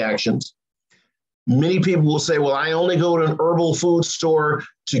supplement reactions. Many people will say, well, I only go to an herbal food store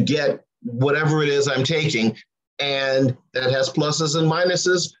to get whatever it is I'm taking, and that has pluses and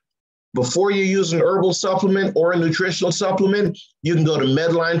minuses. Before you use an herbal supplement or a nutritional supplement, you can go to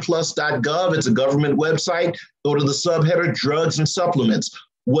medlineplus.gov. It's a government website. Go to the subheader, drugs and supplements.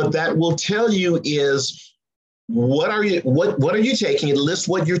 What that will tell you is what are you taking? It lists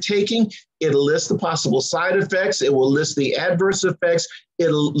what you're taking. It'll list the possible side effects. It will list the adverse effects.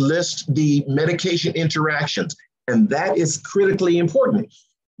 It'll list the medication interactions. And that is critically important.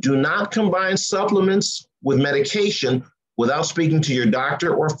 Do not combine supplements with medication without speaking to your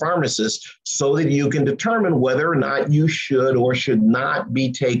doctor or pharmacist so that you can determine whether or not you should or should not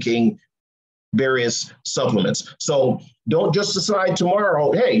be taking various supplements. So don't just decide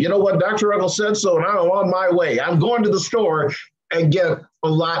tomorrow, hey, you know what, Dr. Echols said so, and I'm on my way. I'm going to the store and get a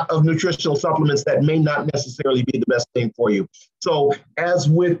lot of nutritional supplements that may not necessarily be the best thing for you. So as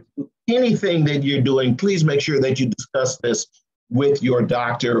with anything that you're doing, please make sure that you discuss this with your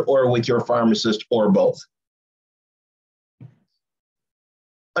doctor or with your pharmacist or both.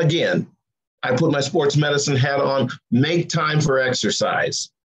 Again, I put my sports medicine hat on, make time for exercise.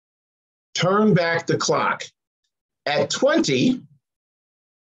 Turn back the clock. At 20,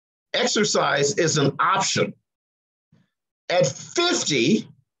 exercise is an option. At 50,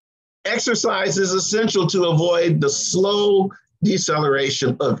 exercise is essential to avoid the slow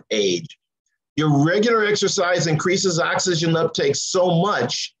deceleration of age. Your regular exercise increases oxygen uptake so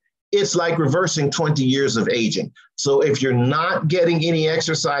much, it's like reversing 20 years of aging. So if you're not getting any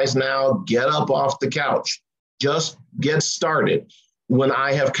exercise now, get up off the couch. Just get started. When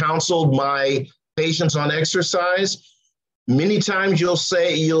I have counseled my patients on exercise, many times you'll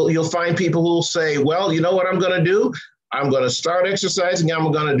find people who will say, well, you know what I'm going to do? I'm going to start exercising.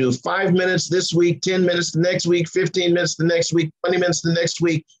 I'm going to do 5 minutes this week, 10 minutes the next week, 15 minutes the next week, 20 minutes the next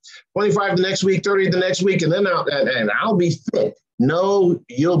week, 25 the next week, 30 the next week, and then I'll be fit. No,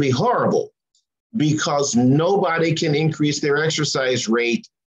 you'll be horrible, because nobody can increase their exercise rate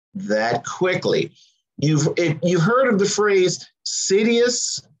that quickly. You've heard of the phrase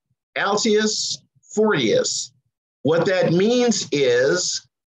Citius, Altius, Fortius. What that means is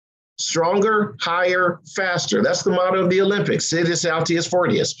stronger, higher, faster. That's the motto of the Olympics, Citius, Altius,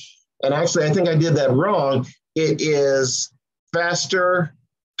 Fortius. And actually, I think I did that wrong. It is faster,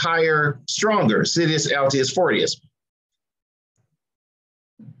 higher, stronger, Citius, Altius, Fortius.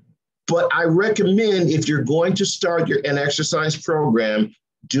 But I recommend, if you're going to start an exercise program,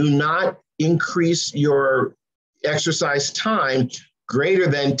 do not increase your exercise time greater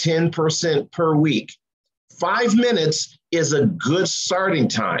than 10% per week. 5 minutes is a good starting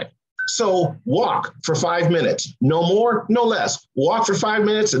time. So walk for 5 minutes, no more, no less. Walk for 5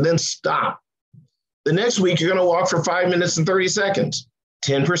 minutes and then stop. The next week, you're going to walk for 5 minutes and 30 seconds,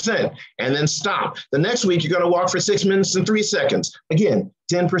 10%, and then stop. The next week, you're going to walk for 6 minutes and 3 seconds, again,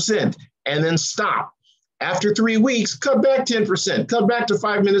 10%, and then stop. After 3 weeks, cut back 10%, cut back to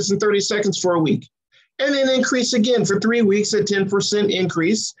 5 minutes and 30 seconds for a week, and then increase again for 3 weeks at 10%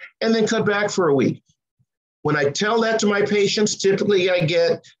 increase, and then cut back for a week. When I tell that to my patients, typically I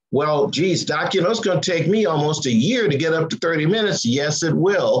get Well, geez, doc, it's going to take me almost a year to get up to 30 minutes. Yes, it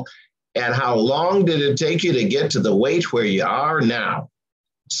will. And how long did it take you to get to the weight where you are now?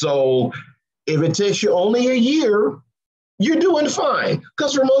 So if it takes you only a year, you're doing fine.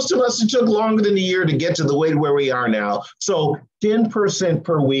 Because for most of us, it took longer than a year to get to the weight where we are now. So 10%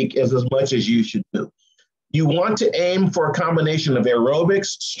 per week is as much as you should do. You want to aim for a combination of aerobics,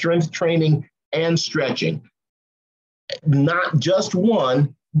 strength training, and stretching. Not just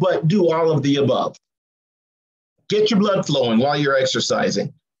one, but do all of the above. Get your blood flowing while you're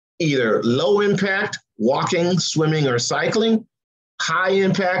exercising. Either low impact, walking, swimming, or cycling, high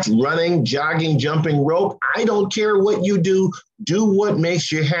impact, running, jogging, jumping rope. I don't care what you do what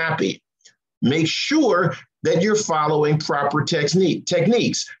makes you happy. Make sure that you're following proper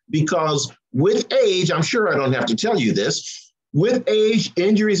techniques, because with age, I'm sure I don't have to tell you this, with age,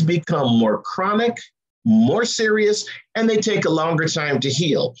 injuries become more chronic, more serious, and they take a longer time to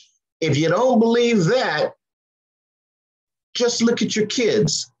heal. If you don't believe that, just look at your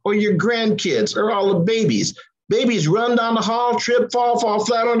kids or your grandkids or all the babies. Babies run down the hall, trip, fall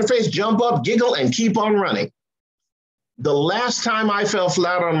flat on their face, jump up, giggle, and keep on running. The last time I fell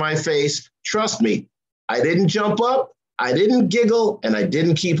flat on my face, trust me, I didn't jump up, I didn't giggle, and I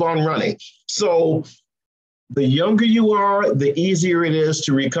didn't keep on running. So the younger you are, the easier it is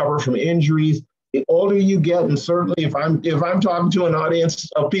to recover from injuries. The older you get, and certainly if I'm talking to an audience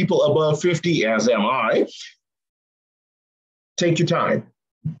of people above 50, as am I, take your time.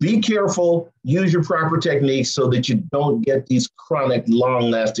 Be careful, use your proper techniques so that you don't get these chronic,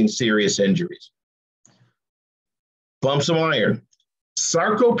 long-lasting, serious injuries. Bumps of iron.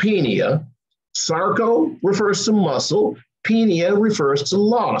 Sarcopenia. Sarco refers to muscle. Penia refers to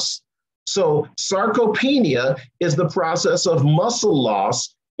loss. So sarcopenia is the process of muscle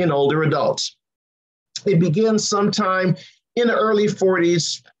loss in older adults. It begins sometime in the early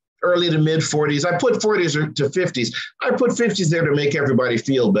 40s, early to mid 40s. I put 40s to 50s. I put 50s there to make everybody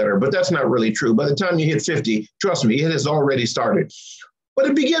feel better, but that's not really true. By the time you hit 50, trust me, it has already started. But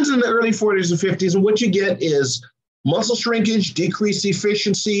it begins in the early 40s and 50s, and what you get is muscle shrinkage, decreased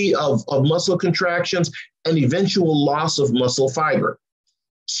efficiency of muscle contractions, and eventual loss of muscle fiber.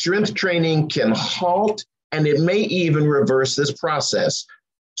 Strength training can halt, and it may even reverse this process.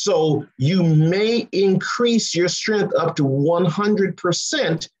 So you may increase your strength up to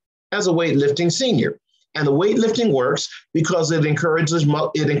 100% as a weightlifting senior. And the weightlifting works because it encourages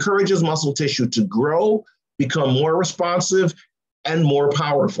muscle tissue to grow, become more responsive, and more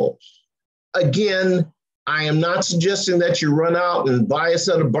powerful. Again, I am not suggesting that you run out and buy a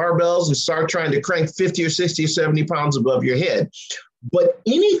set of barbells and start trying to crank 50 or 60 or 70 pounds above your head. But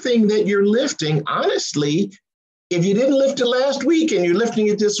anything that you're lifting, honestly, if you didn't lift it last week and you're lifting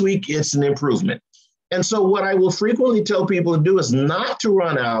it this week, it's an improvement. And so what I will frequently tell people to do is not to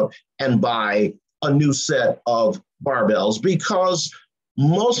run out and buy a new set of barbells, because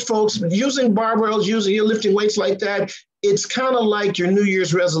most folks using barbells, you're lifting weights like that, it's kind of like your New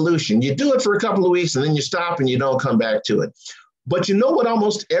Year's resolution. You do it for a couple of weeks and then you stop and you don't come back to it. But you know what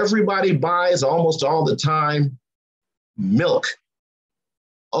almost everybody buys almost all the time? Milk.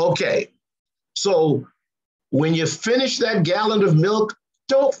 Okay, so when you finish that gallon of milk,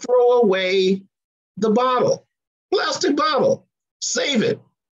 don't throw away the bottle, plastic bottle, save it.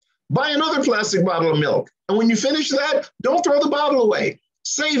 Buy another plastic bottle of milk. And when you finish that, don't throw the bottle away,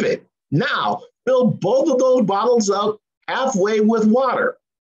 save it. Now, fill both of those bottles up halfway with water,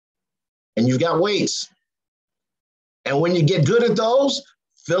 and you've got weights. And when you get good at those,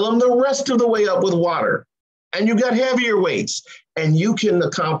 fill them the rest of the way up with water, and you've got heavier weights, and you can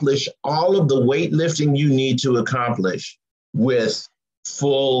accomplish all of the weightlifting you need to accomplish with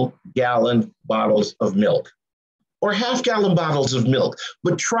full gallon bottles of milk or half-gallon bottles of milk.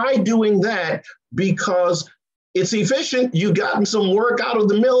 But try doing that because it's efficient. You've gotten some work out of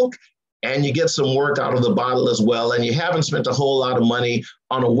the milk, and you get some work out of the bottle as well, and you haven't spent a whole lot of money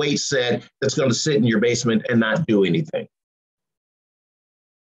on a weight set that's going to sit in your basement and not do anything.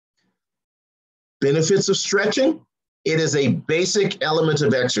 Benefits of stretching. It is a basic element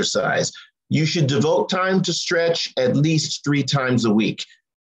of exercise. You should devote time to stretch at least 3 times a week.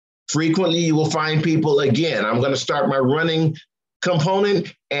 Frequently, you will find people, again, I'm going to start my running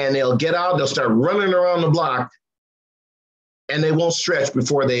component, and they'll get out, they'll start running around the block, and they won't stretch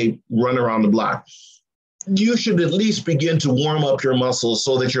before they run around the block. You should at least begin to warm up your muscles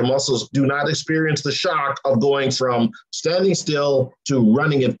so that your muscles do not experience the shock of going from standing still to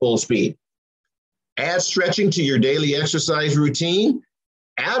running at full speed. Add stretching to your daily exercise routine.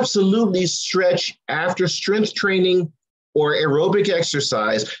 Absolutely stretch after strength training or aerobic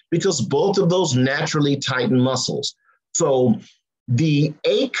exercise, because both of those naturally tighten muscles. So the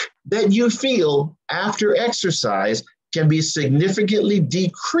ache that you feel after exercise can be significantly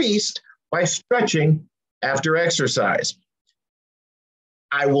decreased by stretching after exercise.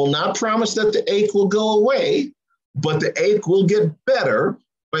 I will not promise that the ache will go away, but the ache will get better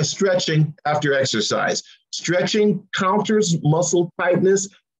by stretching after exercise. Stretching counters muscle tightness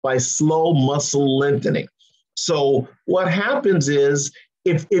by slow muscle lengthening. So what happens is,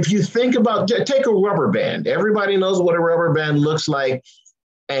 if you think about, take a rubber band. Everybody knows what a rubber band looks like.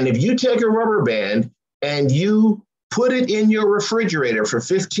 And if you take a rubber band and you put it in your refrigerator for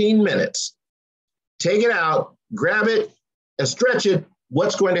 15 minutes, take it out, grab it, and stretch it,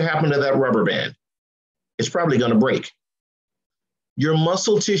 what's going to happen to that rubber band? It's probably going to break. Your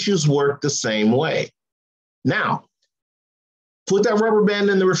muscle tissues work the same way. Now, put that rubber band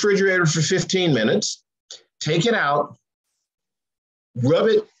in the refrigerator for 15 minutes, take it out, rub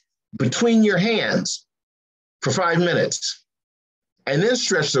it between your hands for 5 minutes, and then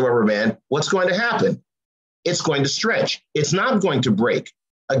stretch the rubber band. What's going to happen? It's going to stretch. It's not going to break.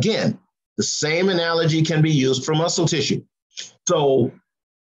 Again, the same analogy can be used for muscle tissue. So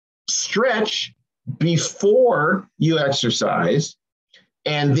stretch before you exercise,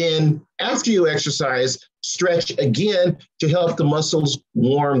 and then after you exercise, stretch again to help the muscles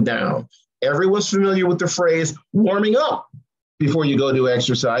warm down. Everyone's familiar with the phrase warming up before you go do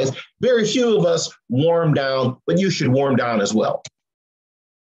exercise. Very few of us warm down, but you should warm down as well.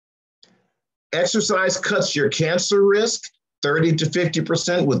 Exercise cuts your cancer risk 30 to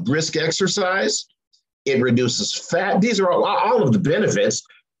 50% with brisk exercise. It reduces fat. These are all of the benefits.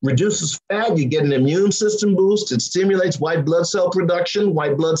 Reduces fat, you get an immune system boost. It stimulates white blood cell production.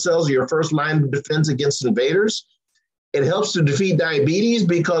 White blood cells are your first line of defense against invaders. It helps to defeat diabetes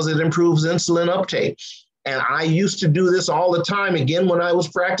because it improves insulin uptake. And I used to do this all the time. Again, when I was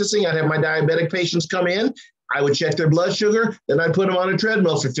practicing, I'd have my diabetic patients come in. I would check their blood sugar, then I'd put them on a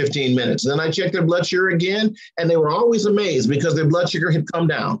treadmill for 15 minutes. Then I'd check their blood sugar again, and they were always amazed because their blood sugar had come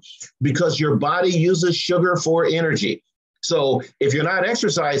down, because your body uses sugar for energy. So if you're not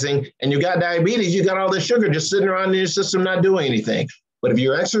exercising and you got diabetes, you got all this sugar just sitting around in your system not doing anything. But if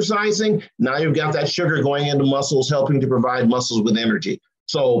you're exercising, now you've got that sugar going into muscles, helping to provide muscles with energy.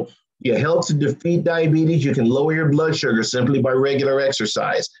 So you help to defeat diabetes. You can lower your blood sugar simply by regular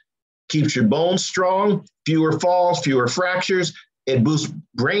exercise. Keeps your bones strong, fewer falls, fewer fractures. It boosts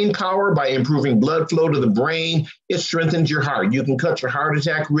brain power by improving blood flow to the brain. It strengthens your heart. You can cut your heart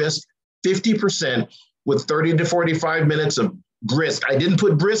attack risk 50% with 30 to 45 minutes of brisk. I didn't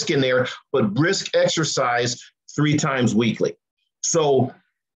put brisk in there, but brisk exercise 3 times weekly. So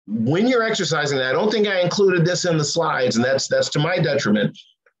when you're exercising, I don't think I included this in the slides, and that's to my detriment.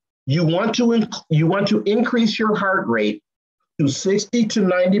 You want to increase your heart rate to 60 to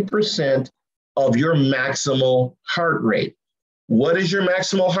 90% of your maximal heart rate. What is your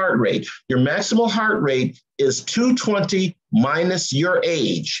maximal heart rate? Your maximal heart rate is 220 minus your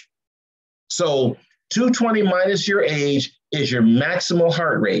age. So 220 minus your age is your maximal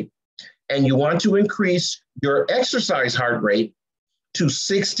heart rate. And you want to increase your exercise heart rate to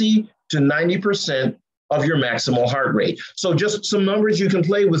 60 to 90% of your maximal heart rate. So just some numbers you can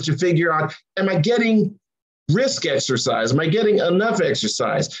play with to figure out, am I getting brisk exercise? Am I getting enough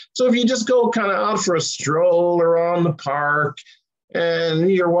exercise? So if you just go kind of out for a stroll around the park and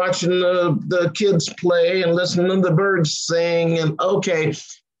you're watching the kids play and listening to the birds sing, and okay,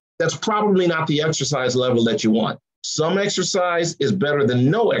 that's probably not the exercise level that you want. Some exercise is better than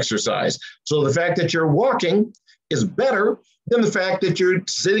no exercise. So the fact that you're walking is better than the fact that you're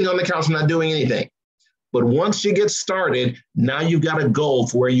sitting on the couch and not doing anything. But once you get started, now you've got a goal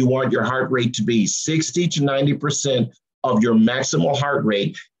for where you want your heart rate to be. 60 to 90% of your maximal heart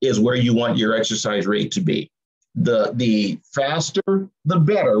rate is where you want your exercise rate to be. The faster, the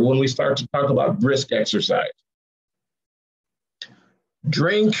better when we start to talk about brisk exercise.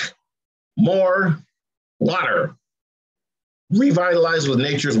 Drink more water. Revitalize with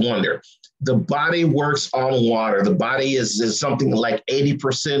nature's wonder. The body works on water. The body is something like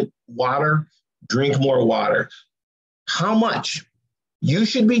 80% water. Drink more water. How much? You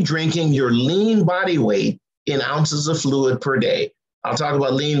should be drinking your lean body weight in ounces of fluid per day. I'll talk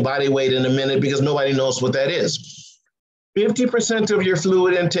about lean body weight in a minute because nobody knows what that is. 50% of your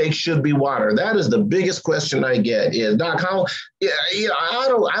fluid intake should be water. That is the biggest question I get is, Doc, how, I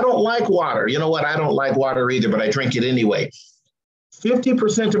don't like water. You know what? I don't like water either, but I drink it anyway.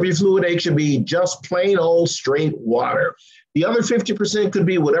 50% of your fluid intake should be just plain old straight water. The other 50% could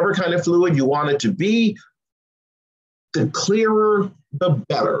be whatever kind of fluid you want it to be. The clearer, the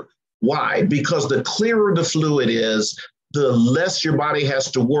better. Why? Because the clearer the fluid is, the less your body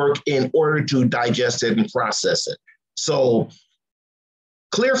has to work in order to digest it and process it. So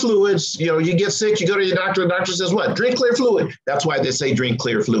Clear fluids, you get sick, you go to your doctor, the doctor says what? Drink clear fluid. That's why they say drink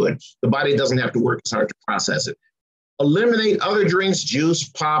clear fluid. The body doesn't have to work as hard to process it. Eliminate other drinks, juice,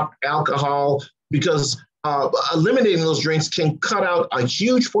 pop, alcohol, because eliminating those drinks can cut out a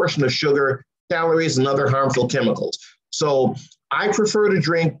huge portion of sugar, calories, and other harmful chemicals. So I prefer to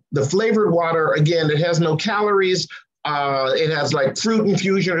drink the flavored water. Again, it has no calories. It has like fruit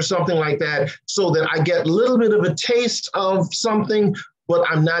infusion or something like that, so that I get a little bit of a taste of something, but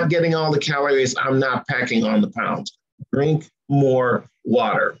I'm not getting all the calories. I'm not packing on the pounds. Drink more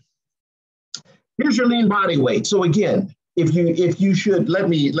water. Here's your lean body weight. So again, if you should, let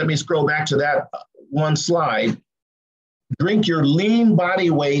me scroll back to that one slide. Drink your lean body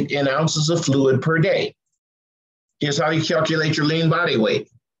weight in ounces of fluid per day. Here's how you calculate your lean body weight.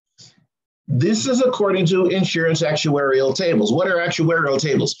 This is according to insurance actuarial tables. What are actuarial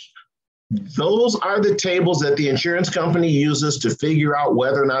tables? Those are the tables that the insurance company uses to figure out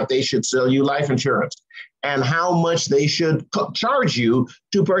whether or not they should sell you life insurance and how much they should charge you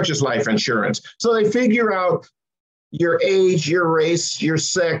to purchase life insurance. So they figure out your age, your race, your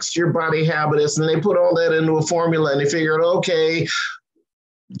sex, your body habitus, and they put all that into a formula and they figure out, okay,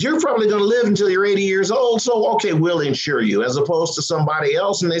 you're probably going to live until you're 80 years old. So, okay, we'll insure you, as opposed to somebody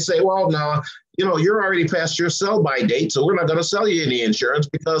else. And they say, well, no, you're already past your sell-by date, so we're not going to sell you any insurance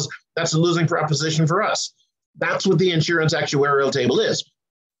because that's a losing proposition for us. That's what the insurance actuarial table is.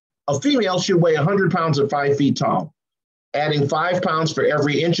 A female should weigh 100 pounds at 5 feet tall, adding 5 pounds for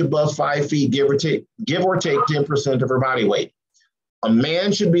every inch above 5 feet, give or take 10% of her body weight. A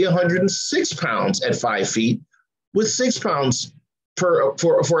man should be 106 pounds at 5 feet, with 6 pounds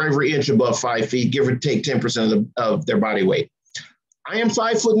for every inch above 5 feet, give or take 10% of their body weight. I am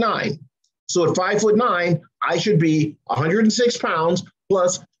 5'9". So at 5'9", I should be 106 pounds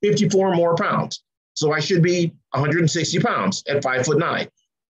plus 54 more pounds. So I should be 160 pounds at 5'9",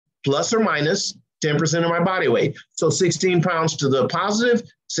 plus or minus 10% of my body weight. So 16 pounds to the positive,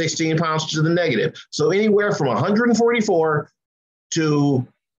 16 pounds to the negative. So anywhere from 144 to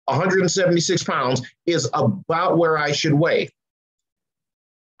 176 pounds is about where I should weigh.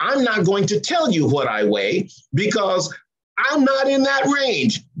 I'm not going to tell you what I weigh because I'm not in that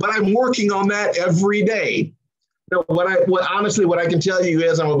range, but I'm working on that every day. What I can tell you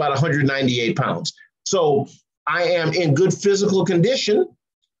is I'm about 198 pounds. So I am in good physical condition,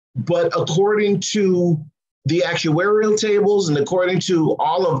 but according to the actuarial tables and according to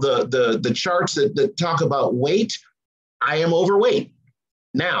all of the charts that talk about weight, I am overweight.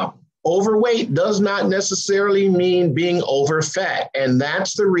 Now, overweight does not necessarily mean being over fat. And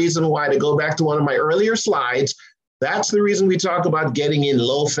that's the reason why, to go back to one of my earlier slides, that's the reason we talk about getting in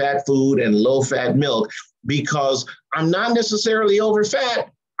low fat food and low fat milk, because I'm not necessarily over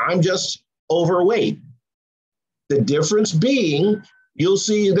fat, I'm just overweight. The difference being, you'll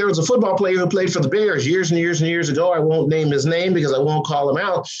see there was a football player who played for the Bears years and years and years ago. I won't name his name because I won't call him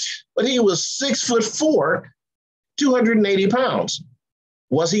out, but he was 6'4", 280 pounds.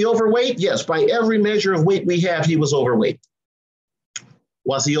 Was he overweight? Yes, by every measure of weight we have, he was overweight.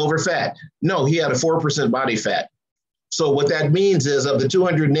 Was he over fat? No, he had a 4% body fat. So what that means is, of the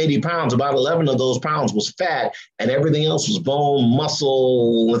 280 pounds, about 11 of those pounds was fat and everything else was bone,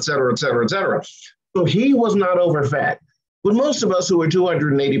 muscle, et cetera, et cetera, et cetera. So he was not over fat. But most of us who are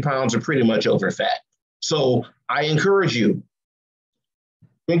 280 pounds are pretty much over fat. So I encourage you,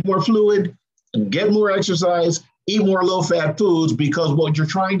 drink more fluid, get more exercise, eat more low-fat foods, because what you're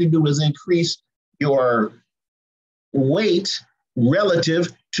trying to do is increase your weight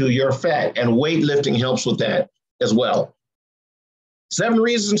relative to your fat, and weightlifting helps with that as well. 7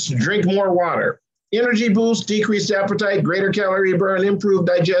 reasons to drink more water: energy boost, decreased appetite, greater calorie burn, improved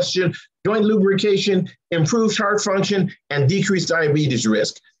digestion, joint lubrication, improved heart function, and decreased diabetes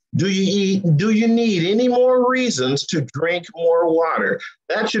risk. Do you need any more reasons to drink more water?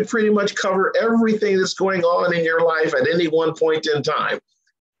 That should pretty much cover everything that's going on in your life at any one point in time.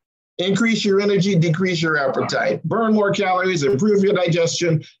 Increase your energy, decrease your appetite, burn more calories, improve your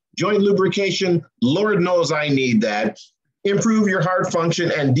digestion, joint lubrication. Lord knows I need that. Improve your heart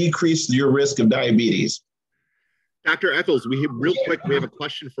function and decrease your risk of diabetes. Dr. Echols, we have a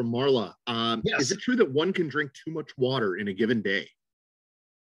question from Marla. Yes. Is it true that one can drink too much water in a given day?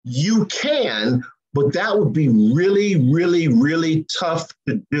 You can, but that would be really, really, really tough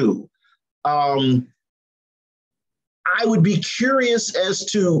to do. I would be curious as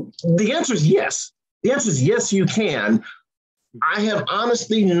to, the answer is yes. The answer is yes, you can. I have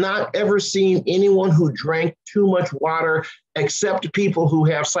honestly not ever seen anyone who drank too much water, except people who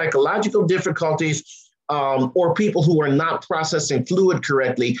have psychological difficulties or people who are not processing fluid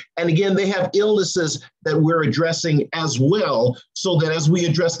correctly. And again, they have illnesses that we're addressing as well, so that as we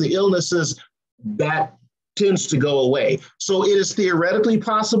address the illnesses, that tends to go away. So it is theoretically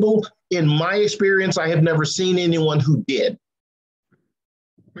possible. In my experience, I have never seen anyone who did.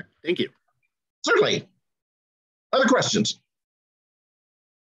 Thank you. Certainly. Other questions?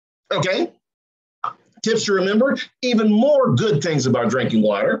 Okay. Tips to remember, even more good things about drinking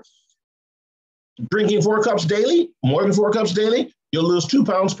water. Drinking 4 cups daily, more than 4 cups daily, you'll lose 2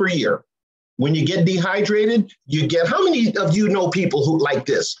 pounds per year. When you get dehydrated, you get, how many of you know people who like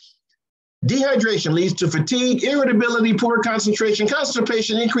this? Dehydration leads to fatigue, irritability, poor concentration,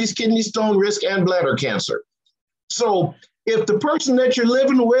 constipation, increased kidney stone risk, and bladder cancer. So if the person that you're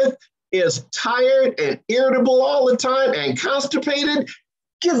living with is tired and irritable all the time and constipated,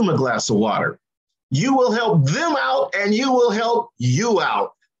 give them a glass of water. You will help them out and you will help you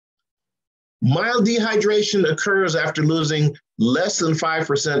out. Mild dehydration occurs after losing less than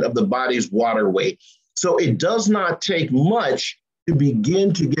 5% of the body's water weight. So it does not take much to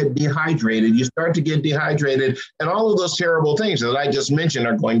begin to get dehydrated. You start to get dehydrated, and all of those terrible things that I just mentioned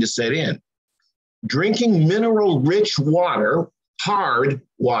are going to set in. Drinking mineral-rich water, hard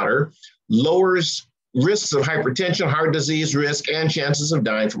water, lowers risks of hypertension, heart disease risk, and chances of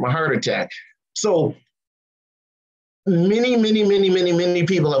dying from a heart attack. So many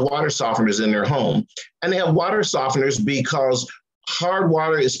people have water softeners in their home, and they have water softeners because hard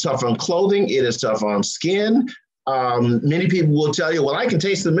water is tough on clothing, it is tough on skin. Many people will tell you, well, I can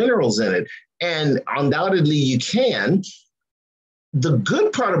taste the minerals in it, and undoubtedly you can. The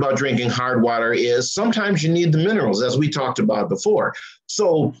good part about drinking hard water is sometimes you need the minerals, as we talked about before.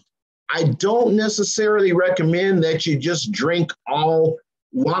 So I don't necessarily recommend that you just drink all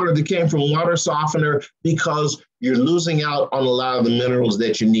water that came from water softener, because you're losing out on a lot of the minerals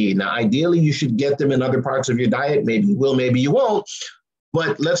that you need. Now, ideally, you should get them in other parts of your diet. Maybe you will, maybe you won't.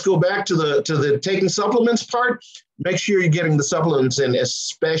 But let's go back to the taking supplements part. Make sure you're getting the supplements in,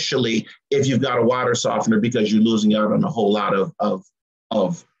 especially if you've got a water softener, because you're losing out on a whole lot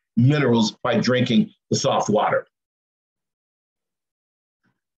of minerals by drinking the soft water.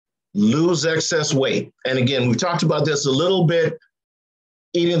 Lose excess weight. And again, we talked about this a little bit.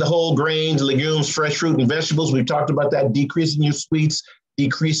 Eating the whole grains, legumes, fresh fruit, and vegetables. We've talked about that, decreasing your sweets,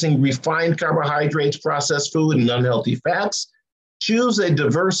 decreasing refined carbohydrates, processed food, and unhealthy fats. Choose a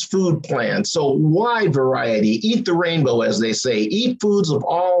diverse food plan. So wide variety, eat the rainbow, as they say. Eat foods of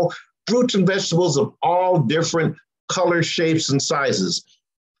all, fruits and vegetables of all different colors, shapes, and sizes.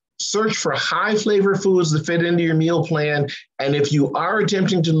 Search for high flavor foods that fit into your meal plan. And if you are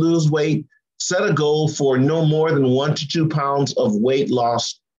attempting to lose weight, set a goal for no more than 1 to 2 pounds of weight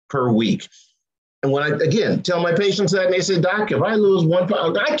loss per week. And when I, again, tell my patients that, and they say, Doc, if I lose 1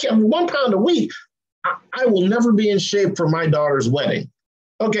 pound, I can't, 1 pound a week, I will never be in shape for my daughter's wedding.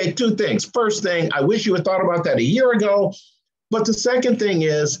 Okay, 2 things. First thing, I wish you had thought about that a year ago. But the second thing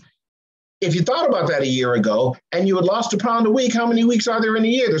is, if you thought about that a year ago and you had lost 1 pound a week, how many weeks are there in a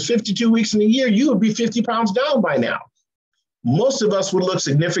year? There's 52 weeks in a year. You would be 50 pounds down by now. Most of us would look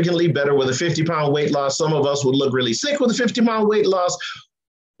significantly better with a 50-pound weight loss. Some of us would look really sick with a 50-pound weight loss,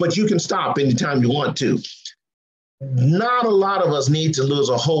 but you can stop anytime you want to. Not a lot of us need to lose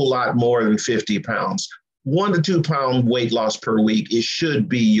a whole lot more than 50 pounds. 1 to 2 pound weight loss per week, it should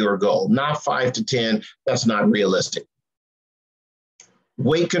be your goal, not 5 to 10. That's not realistic.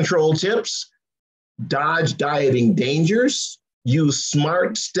 Weight control tips: dodge dieting dangers, use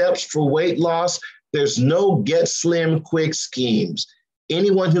smart steps for weight loss. There's no get slim quick schemes.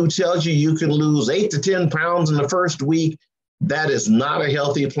 Anyone who tells you you can lose 8 to 10 pounds in the first week, that is not a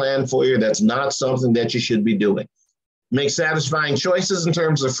healthy plan for you. That's not something that you should be doing. Make satisfying choices in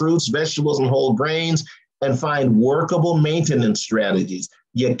terms of fruits, vegetables, and whole grains, and find workable maintenance strategies.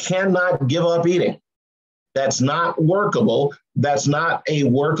 You cannot give up eating. That's not workable. That's not a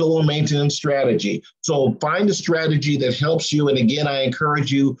workable maintenance strategy. So find a strategy that helps you. And again, I encourage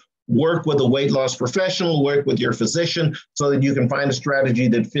you, work with a weight loss professional, work with your physician so that you can find a strategy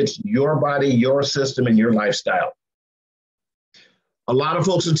that fits your body, your system, and your lifestyle. A lot of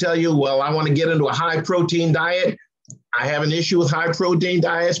folks will tell you, well, I want to get into a high protein diet. I have an issue with high protein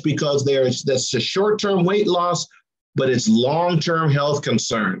diets because that's a short-term weight loss, but it's long-term health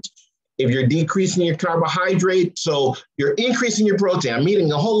concerns. If you're decreasing your carbohydrate, so you're increasing your protein. I'm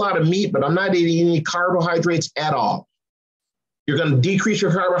eating a whole lot of meat, but I'm not eating any carbohydrates at all. You're going to decrease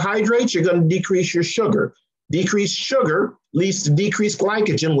your carbohydrates, you're going to decrease your sugar. Decreased sugar leads to decreased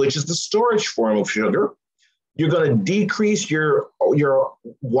glycogen, which is the storage form of sugar. You're going to decrease your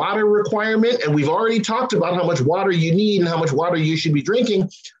water requirement. And we've already talked about how much water you need and how much water you should be drinking.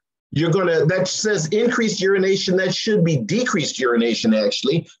 That says increased urination. That should be decreased urination,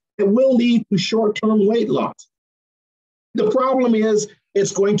 actually. It will lead to short-term weight loss. The problem is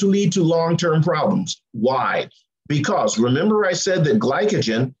it's going to lead to long-term problems. Why? Because remember I said that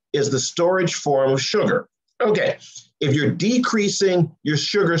glycogen is the storage form of sugar. Okay, if you're decreasing your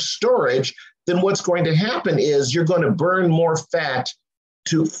sugar storage, then what's going to happen is you're going to burn more fat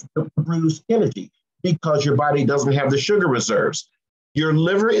to produce energy because your body doesn't have the sugar reserves. Your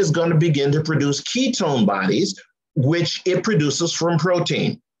liver is going to begin to produce ketone bodies, which it produces from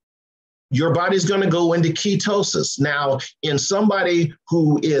protein. Your body's going to go into ketosis. Now, in somebody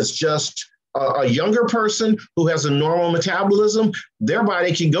who is just a younger person who has a normal metabolism, their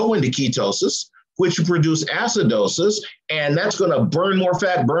body can go into ketosis, which will produce acidosis, and that's going to burn more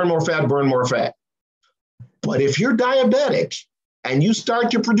fat, burn more fat, burn more fat. But if you're diabetic and you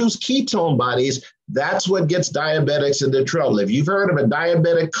start to produce ketone bodies, that's what gets diabetics into trouble. If you've heard of a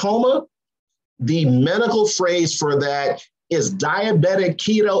diabetic coma, the medical phrase for that is diabetic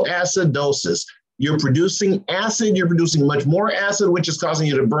ketoacidosis. You're producing acid, you're producing much more acid, which is causing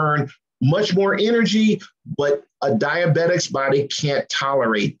you to burn much more energy, but a diabetic's body can't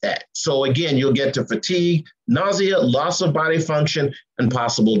tolerate that. So again, you'll get to fatigue, nausea, loss of body function, and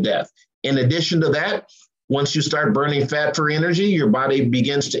possible death. In addition to that, once you start burning fat for energy, your body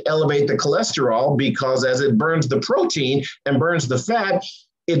begins to elevate the cholesterol because as it burns the protein and burns the fat,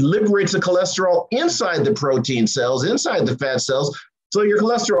 it liberates the cholesterol inside the protein cells, inside the fat cells, so your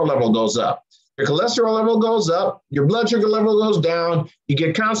cholesterol level goes up. Your cholesterol level goes up, your blood sugar level goes down, you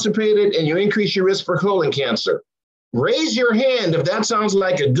get constipated, and you increase your risk for colon cancer. Raise your hand if that sounds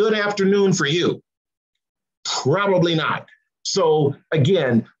like a good afternoon for you. Probably not. So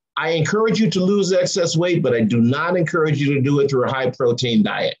again, I encourage you to lose excess weight, but I do not encourage you to do it through a high protein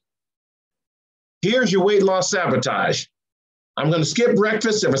diet. Here's your weight loss sabotage. I'm going to skip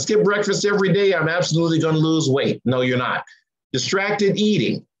breakfast. If I skip breakfast every day, I'm absolutely going to lose weight. No, you're not. Distracted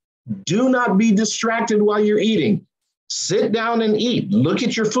eating. Do not be distracted while you're eating. Sit down and eat. Look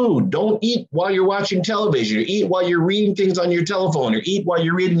at your food. Don't eat while you're watching television. Eat while you're reading things on your telephone, or eat while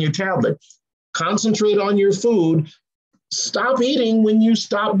you're reading your tablet. Concentrate on your food. Stop eating when you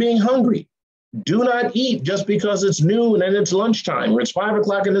stop being hungry. Do not eat just because it's noon and it's lunchtime, or it's 5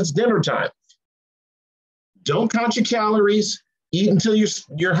 o'clock and it's dinner time. Don't count your calories. Eat until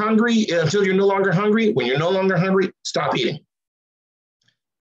you're hungry, until you're no longer hungry. When you're no longer hungry, stop eating.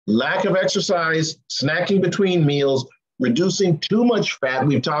 Lack of exercise, snacking between meals, reducing too much fat,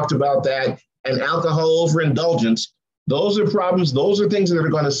 we've talked about that, and alcohol overindulgence. Those are problems. Those are things that are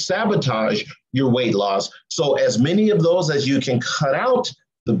going to sabotage your weight loss. So as many of those as you can cut out,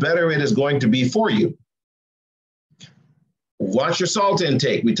 the better it is going to be for you. Watch your salt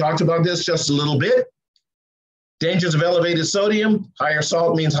intake. We talked about this just a little bit. Dangers of elevated sodium. Higher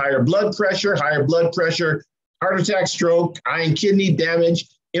salt means higher blood pressure, heart attack, stroke, eye and kidney damage,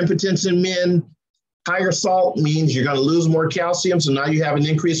 impotence in men. Higher salt means you're going to lose more calcium, so now you have an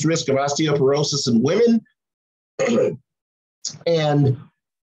increased risk of osteoporosis in women. And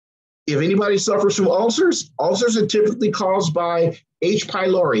if anybody suffers from ulcers, ulcers are typically caused by H.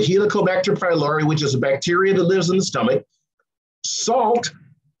 pylori, Helicobacter pylori, which is a bacteria that lives in the stomach. Salt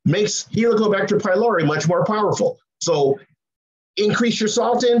makes Helicobacter pylori much more powerful. So increase your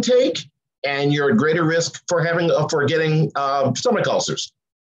salt intake, and you're at greater risk for getting stomach ulcers.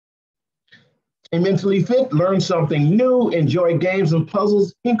 And mentally fit, learn something new, enjoy games and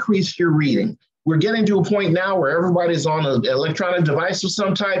puzzles, increase your reading. We're getting to a point now where everybody's on an electronic device of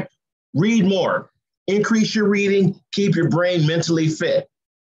some type. Read more, increase your reading, keep your brain mentally fit.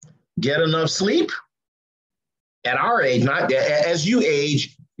 Get enough sleep. At our age, not as you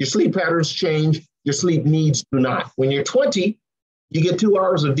age, your sleep patterns change, your sleep needs do not. When you're 20, you get 2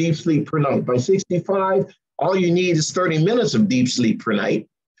 hours of deep sleep per night. By 65, all you need is 30 minutes of deep sleep per night.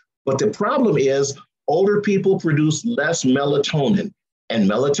 But the problem is older people produce less melatonin, and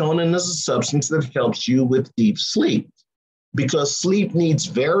melatonin is a substance that helps you with deep sleep. Because sleep needs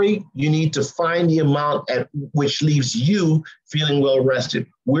vary, you need to find the amount at which leaves you feeling well rested.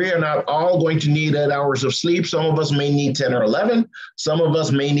 We are not all going to need 8 hours of sleep. Some of us may need 10 or 11. Some of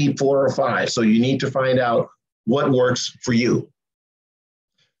us may need 4 or 5. So you need to find out what works for you.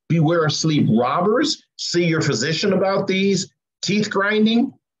 Beware of sleep robbers. See your physician about these. Teeth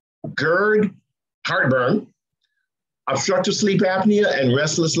grinding, GERD, heartburn, obstructive sleep apnea, and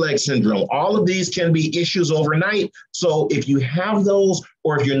restless leg syndrome. All of these can be issues overnight. So if you have those,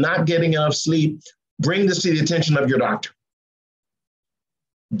 or if you're not getting enough sleep, bring this to the attention of your doctor.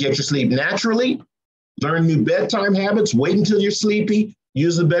 Get your sleep naturally. Learn new bedtime habits. Wait until you're sleepy.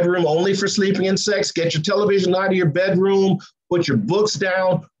 Use the bedroom only for sleeping and sex. Get your television out of your bedroom. Put your books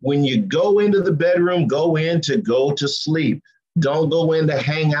down. When you go into the bedroom, go to sleep. Don't go in to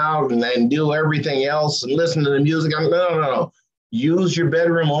hang out and do everything else and listen to the music. No. Use your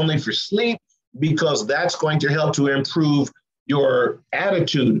bedroom only for sleep, because that's going to help to improve your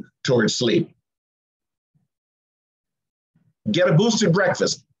attitude towards sleep. Get a boosted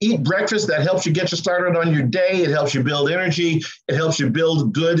breakfast. Eat breakfast that helps you get you started on your day. It helps you build energy. It helps you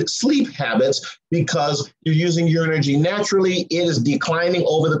build good sleep habits, because you're using your energy naturally. It is declining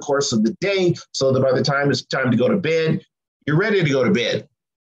over the course of the day, so that by the time it's time to go to bed, you're ready to go to bed.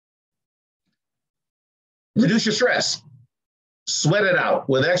 Reduce your stress. Sweat it out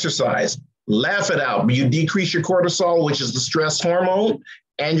with exercise. Laugh it out. You decrease your cortisol, which is the stress hormone,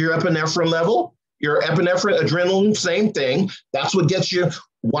 and your epinephrine level. Your epinephrine, adrenaline, same thing. That's what gets you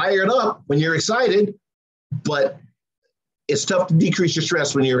wired up when you're excited, but it's tough to decrease your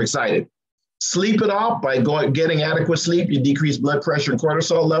stress when you're excited. Sleep it off by getting adequate sleep. You decrease blood pressure and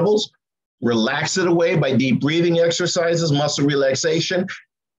cortisol levels. Relax it away by deep breathing exercises, muscle relaxation,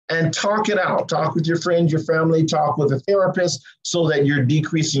 and talk it out. Talk with your friends, your family, talk with a therapist, so that you're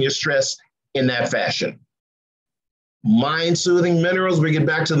decreasing your stress in that fashion. Mind-soothing minerals, we get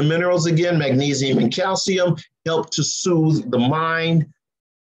back to the minerals again. Magnesium and calcium help to soothe the mind.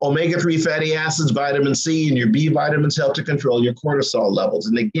 Omega-3 fatty acids, vitamin C, and your B vitamins help to control your cortisol levels.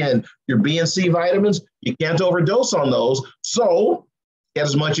 And again, your B and C vitamins, you can't overdose on those, so get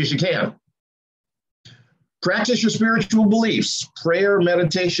as much as you can. Practice your spiritual beliefs, prayer,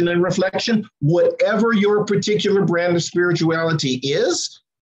 meditation, and reflection. Whatever your particular brand of spirituality is,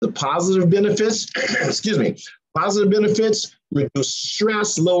 the positive benefits, positive benefits, reduce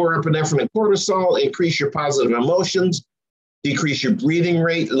stress, lower epinephrine and cortisol, increase your positive emotions, decrease your breathing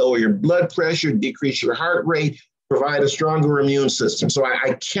rate, lower your blood pressure, decrease your heart rate, provide a stronger immune system. So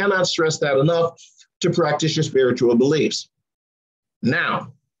I cannot stress that enough, to practice your spiritual beliefs.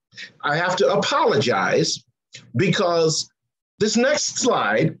 Now, I have to apologize, because this next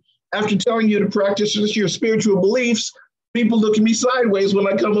slide, after telling you to practice your spiritual beliefs, people look at me sideways when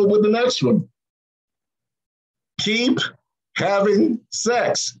I come up with the next one. Keep having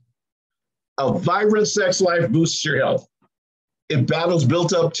sex. A vibrant sex life boosts your health. It battles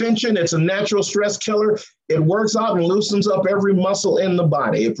built-up tension. It's a natural stress killer. It works out and loosens up every muscle in the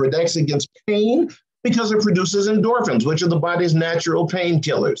body. It protects against pain because it produces endorphins, which are the body's natural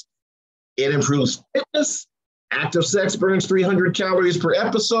painkillers. It improves fitness. Active sex burns 300 calories per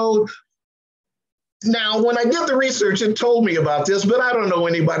episode. Now, when I did the research, it told me about this, but I don't know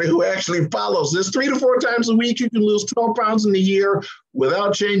anybody who actually follows this. 3 to 4 times a week, you can lose 12 pounds in a year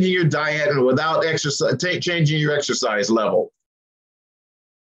without changing your diet and without changing your exercise level.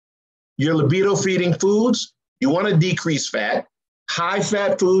 Your libido-feeding foods, you want to decrease fat.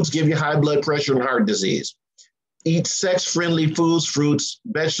 High-fat foods give you high blood pressure and heart disease. Eat sex-friendly foods, fruits,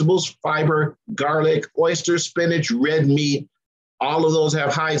 vegetables, fiber, garlic, oysters, spinach, red meat. All of those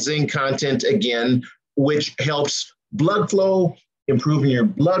have high zinc content, again, which helps blood flow, improving your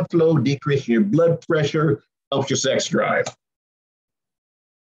blood flow, decreasing your blood pressure, helps your sex drive.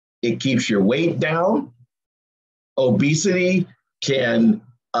 It keeps your weight down. Obesity can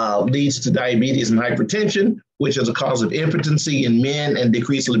leads to diabetes and hypertension, which is a cause of impotency in men and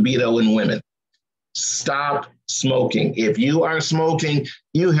decreased libido in women. Stop smoking. If you are smoking,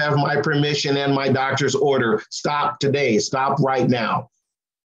 you have my permission and my doctor's order. Stop today. Stop right now.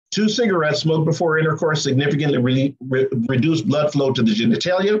 2 cigarettes smoked before intercourse significantly reduce blood flow to the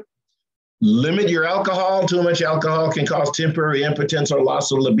genitalia. Limit your alcohol. Too much alcohol can cause temporary impotence or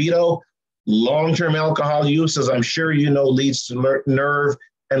loss of libido. Long-term alcohol use, as I'm sure you know, leads to nerve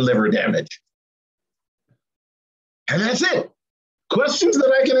and liver damage. And that's it. Questions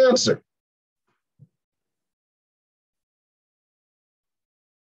that I can answer.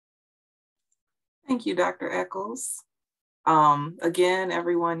 Thank you, Dr. Echols. Again,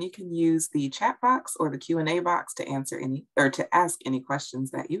 everyone, you can use the chat box or the Q&A box to answer any, or to ask any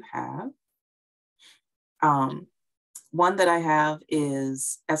questions that you have. One that I have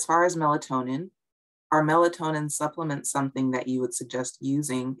is, as far as melatonin, are melatonin supplements something that you would suggest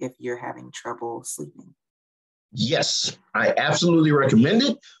using if you're having trouble sleeping? Yes, I absolutely recommend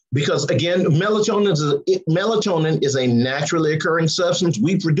it, because again, melatonin is a naturally occurring substance.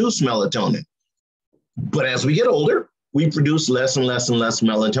 We produce melatonin, but as we get older, we produce less and less and less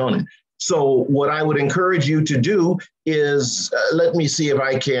melatonin. So what I would encourage you to do is, let me see if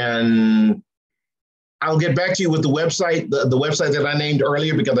I can, I'll get back to you with the website, the website that I named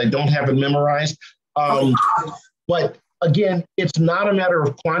earlier, because I don't have it memorized. But again, it's not a matter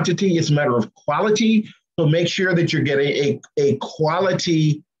of quantity, it's a matter of quality. So make sure that you're getting a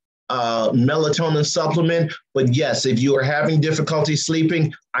quality melatonin supplement. But yes, if you are having difficulty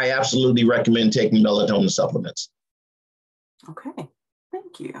sleeping, I absolutely recommend taking melatonin supplements. Okay,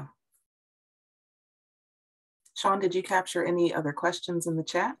 thank you. Sean, did you capture any other questions in the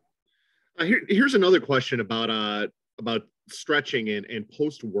chat? Here's another question about stretching and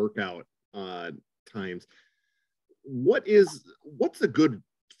post-workout times. What's a good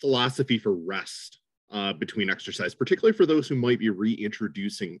philosophy for rest between exercise, particularly for those who might be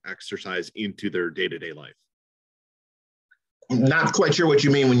reintroducing exercise into their day-to-day life? Not quite sure what you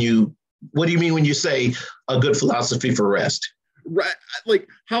mean what do you mean when you say a good philosophy for rest? Right, like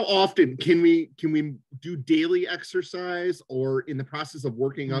how often can we do daily exercise, or in the process of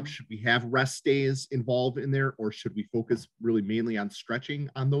working up, should we have rest days involved in there, or should we focus really mainly on stretching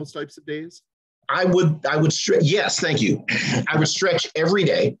on those types of days? I would stretch. Yes, thank you. I would stretch every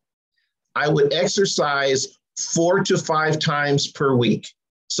day. I would exercise 4 to 5 times per week.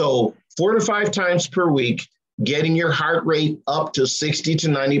 So 4 to 5 times per week, getting your heart rate up to 60 to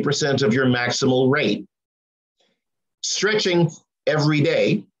 90% of your maximal rate. Stretching every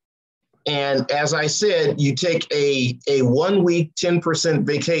day. And as I said, you take a 1 week, 10%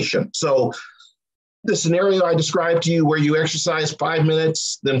 vacation. So the scenario I described to you where you exercise 5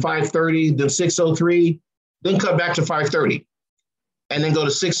 minutes, then 5:30, then 6:03, then cut back to 5:30. And then go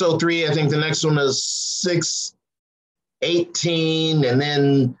to 6:03. I think the next one is 6:18, and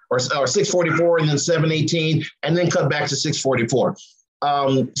then, or 6:44, and then 7:18, and then cut back to 6:44.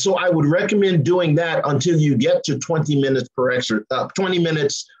 So I would recommend doing that until you get to 20 minutes 20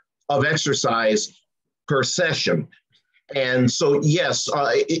 minutes of exercise per session. And so, yes,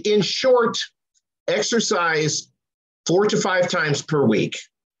 in short, exercise 4 to 5 times per week,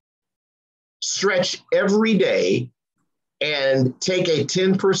 stretch every day, and take a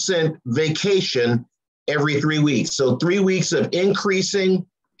 10% vacation every 3 weeks. So 3 weeks of increasing,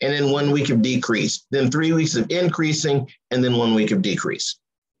 and then 1 week of decrease, then 3 weeks of increasing, and then 1 week of decrease.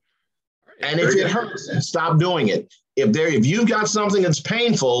 And if it hurts, stop doing it. If you've got something that's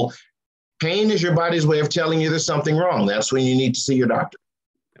painful, pain is your body's way of telling you there's something wrong. That's when you need to see your doctor.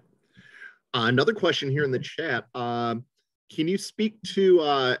 Another question here in the chat. Can you speak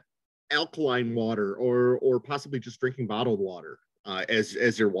to alkaline water or possibly just drinking bottled water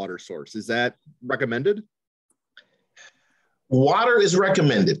as your water source? Is that recommended? Water is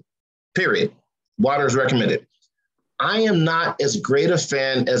recommended, period. Water is recommended. I am not as great a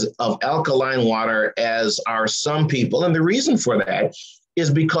fan of alkaline water as are some people. And the reason for that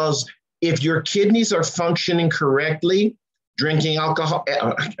is because if your kidneys are functioning correctly, drinking alcohol,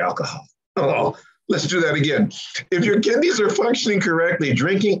 oh, let's do that again. If your kidneys are functioning correctly,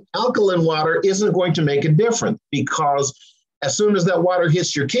 drinking alkaline water isn't going to make a difference, because as soon as that water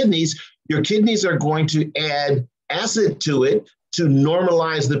hits your kidneys are going to add acid to it to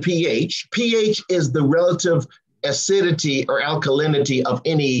normalize the pH. pH is the relative acidity or alkalinity of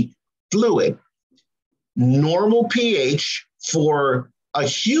any fluid. Normal pH for a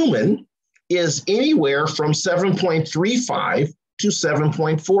human is anywhere from 7.35 to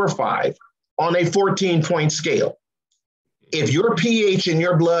 7.45 on a 14-point scale. If your pH in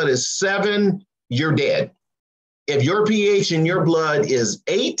your blood is 7, you're dead. If your pH in your blood is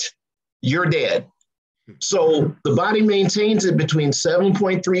 8, you're dead. So the body maintains it between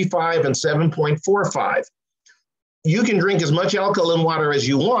 7.35 and 7.45. You can drink as much alkaline water as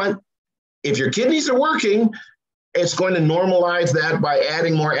you want. If your kidneys are working, it's going to normalize that by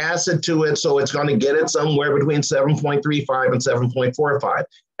adding more acid to it. So it's going to get it somewhere between 7.35 and 7.45.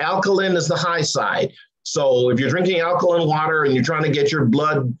 Alkaline is the high side. So if you're drinking alkaline water and you're trying to get your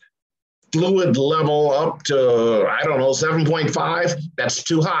blood fluid level up to, I don't know, 7.5, that's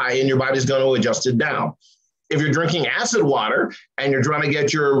too high, and your body's going to adjust it down. If you're drinking acid water and you're trying to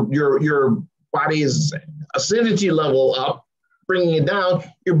get your body's acidity level up, bringing it down,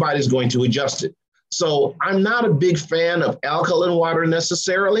 your body's going to adjust it. So I'm not a big fan of alkaline water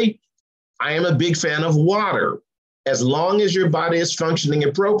necessarily. I am a big fan of water. As long as your body is functioning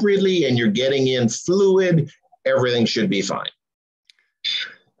appropriately and you're getting in fluid, everything should be fine.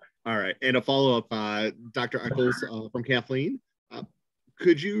 All right, and a follow-up, Dr. Echols from Kathleen.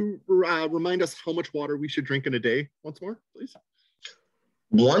 Could you remind us how much water we should drink in a day once more, please?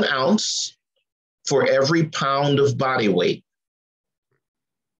 1 ounce for every pound of body weight.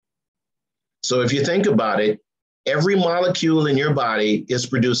 So if you think about it, every molecule in your body is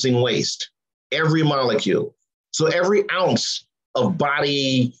producing waste, every molecule. So every ounce of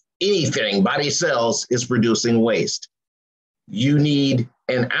body cells is producing waste. You need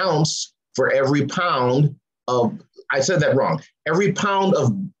an ounce for every pound of, I said that wrong, every pound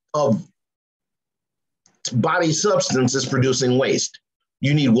of body substance is producing waste.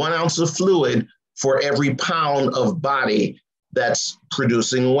 You need 1 ounce of fluid for every pound of body that's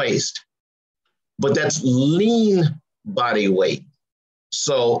producing waste. But that's lean body weight.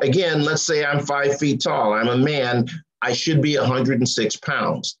 So again, let's say I'm 5 feet tall. I'm a man. I should be 106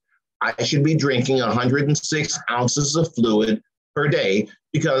 pounds. I should be drinking 106 ounces of fluid per day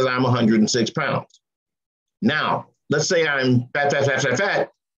because I'm 106 pounds. Now, let's say I'm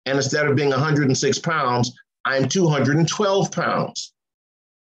fat, and instead of being 106 pounds, I'm 212 pounds.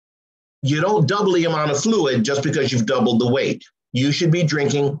 You don't double the amount of fluid just because you've doubled the weight. You should be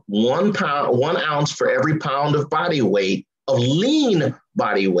drinking 1 ounce for every pound of body weight, of lean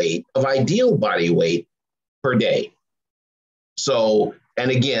body weight, of ideal body weight per day. So, and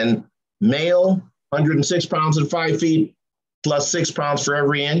again, male, 106 pounds and 5 feet, plus 6 pounds for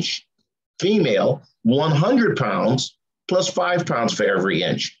every inch. Female, 100 pounds, plus 5 pounds for every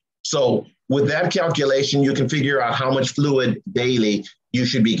inch. So with that calculation, you can figure out how much fluid daily you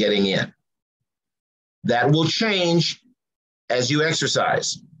should be getting in. That will change as you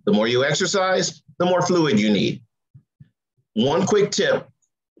exercise. The more you exercise, the more fluid you need. One quick tip,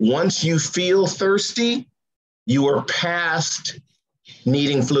 once you feel thirsty, you are past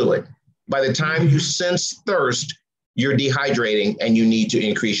needing fluid. By the time you sense thirst, you're dehydrating and you need to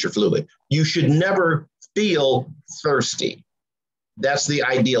increase your fluid. You should never feel thirsty. That's the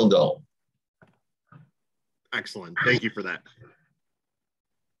ideal goal. Excellent. Thank you for that.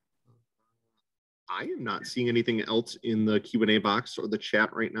 I am not seeing anything else in the Q&A box or the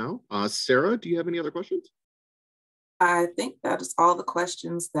chat right now. Sarah, do you have any other questions? I think that is all the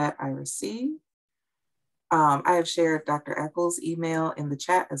questions that I received. I have shared Dr. Echols' email in the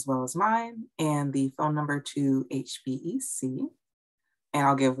chat as well as mine and the phone number to HBEC. And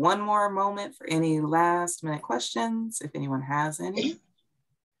I'll give one more moment for any last minute questions if anyone has any.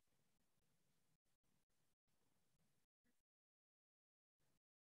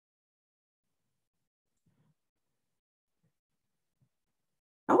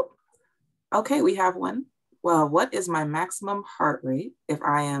 Oh, okay, we have one. Well, what is my maximum heart rate if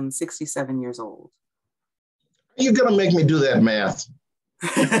I am 67 years old? You're gonna make me do that math.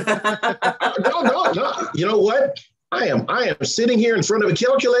 No. You know what? I am sitting here in front of a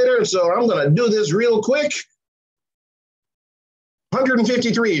calculator, so I'm gonna do this real quick.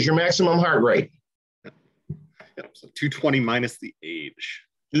 153 is your maximum heart rate. So 220 minus the age.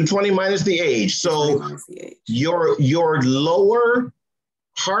 220 minus the age. So your lower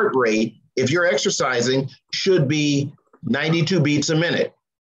heart rate, if you're exercising, should be 92 beats a minute.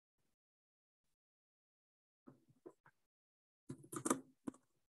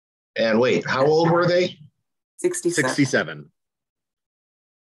 And wait, how old were they? 67. 67.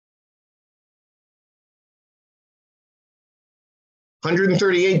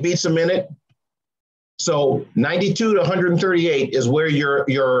 138 beats a minute. So 92 to 138 is where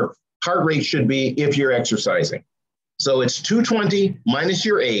your heart rate should be if you're exercising. So it's 220 minus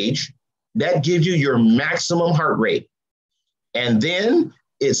your age. That gives you your maximum heart rate. And then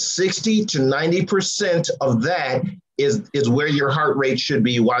it's 60 to 90% of that is where your heart rate should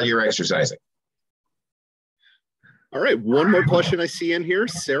be while you're exercising. All right, one more question I see in here.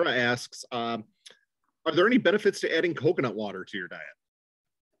 Sarah asks, are there any benefits to adding coconut water to your diet?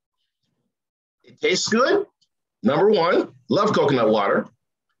 It tastes good. Number one, love coconut water.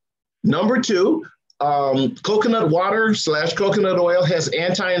 Number two, coconut water / coconut oil has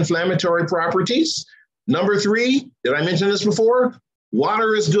anti-inflammatory properties. Number three, did I mention this before?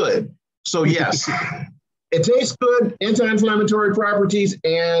 Water is good. So yes, it tastes good, anti-inflammatory properties,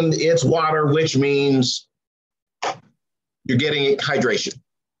 and it's water, which means you're getting hydration.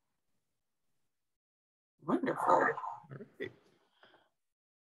 Wonderful.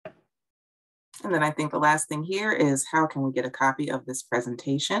 And then I think the last thing here is how can we get a copy of this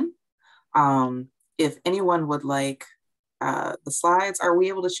presentation? If anyone would like the slides, are we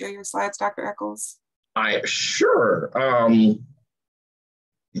able to share your slides, Dr. Echols? Sure.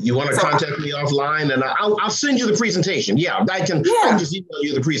 You want to contact me offline and I'll send you the presentation. Yeah, I can just email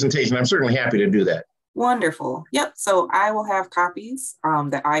you the presentation. I'm certainly happy to do that. Wonderful. Yep. So I will have copies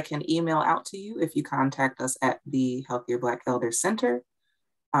that I can email out to you if you contact us at the Healthier Black Elders Center.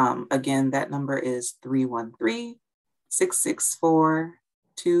 Again, that number is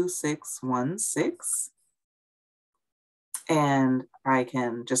 313-664-2616. And I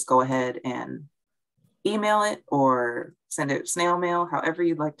can just go ahead and email it or send it snail mail, however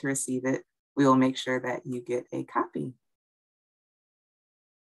you'd like to receive it. We will make sure that you get a copy.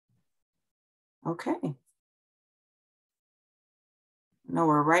 Okay. No,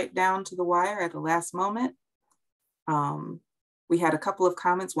 we're right down to the wire at the last moment. We had a couple of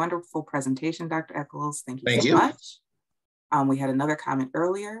comments. Wonderful presentation, Dr. Echols. Thank you so much. We had another comment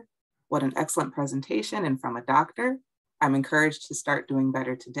earlier. What an excellent presentation and from a doctor. I'm encouraged to start doing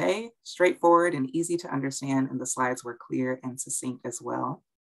better today. Straightforward and easy to understand, and the slides were clear and succinct as well.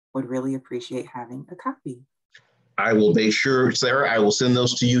 Would really appreciate having a copy. I will make sure, Sarah, I will send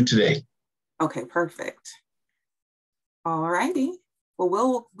those to you today. Okay, perfect. All righty.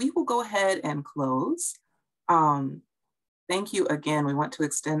 Well, we will go ahead and close. Thank you again. We want to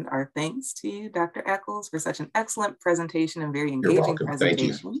extend our thanks to you, Dr. Echols, for such an excellent presentation and very engaging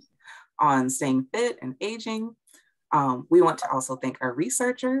presentation on staying fit and aging. We want to also thank our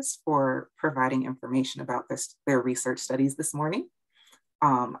researchers for providing information about their research studies this morning.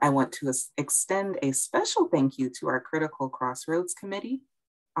 I want to extend a special thank you to our Critical Crossroads Committee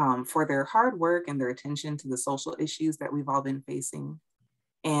for their hard work and their attention to the social issues that we've all been facing.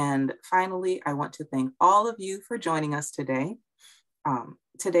 And finally, I want to thank all of you for joining us today.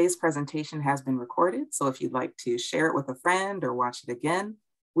 Today's presentation has been recorded, so if you'd like to share it with a friend or watch it again,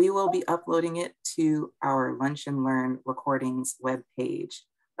 we will be uploading it to our Lunch and Learn recordings webpage.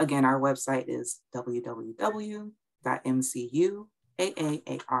 Again, our website is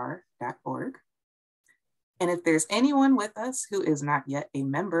www.mcuaaar.org. And if there's anyone with us who is not yet a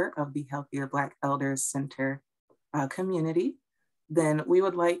member of the Healthier Black Elders Center community, then we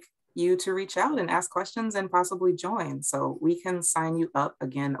would like you to reach out and ask questions and possibly join. So we can sign you up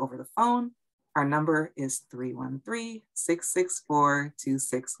again over the phone. Our number is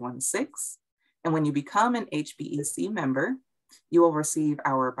 313-664-2616. And when you become an HBEC member, you will receive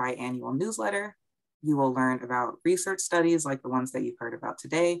our biannual newsletter. You will learn about research studies like the ones that you've heard about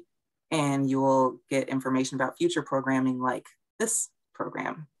today, and you will get information about future programming like this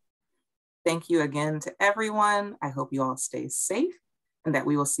program. Thank you again to everyone. I hope you all stay safe and that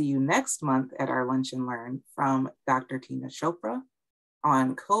we will see you next month at our Lunch and Learn from Dr. Tina Chopra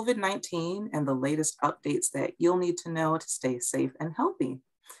on COVID-19 and the latest updates that you'll need to know to stay safe and healthy.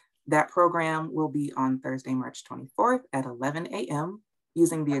 That program will be on Thursday, March 24th at 11 a.m.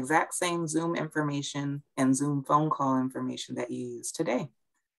 using the exact same Zoom information and Zoom phone call information that you used today.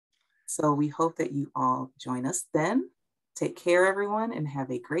 So we hope that you all join us then. Take care, everyone, and have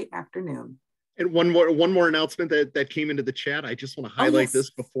a great afternoon. And one more announcement that came into the chat. I just want to highlight this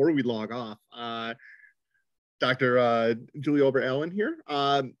before we log off. Dr. Julie Ober-Allen here.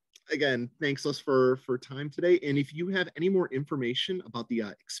 Again, thanks us for time today. And if you have any more information about the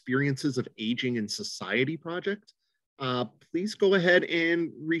Experiences of Aging in Society project, please go ahead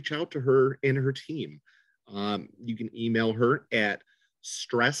and reach out to her and her team. You can email her at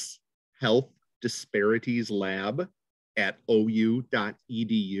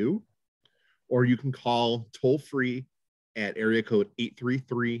stresshealthdisparities.lab@ou.edu, or you can call toll free at area code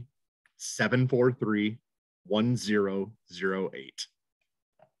 833-743-1008.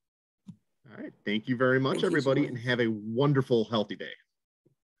 All right, thank you very much, everybody, and have a wonderful, healthy day.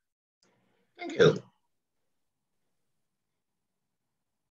 Thank you.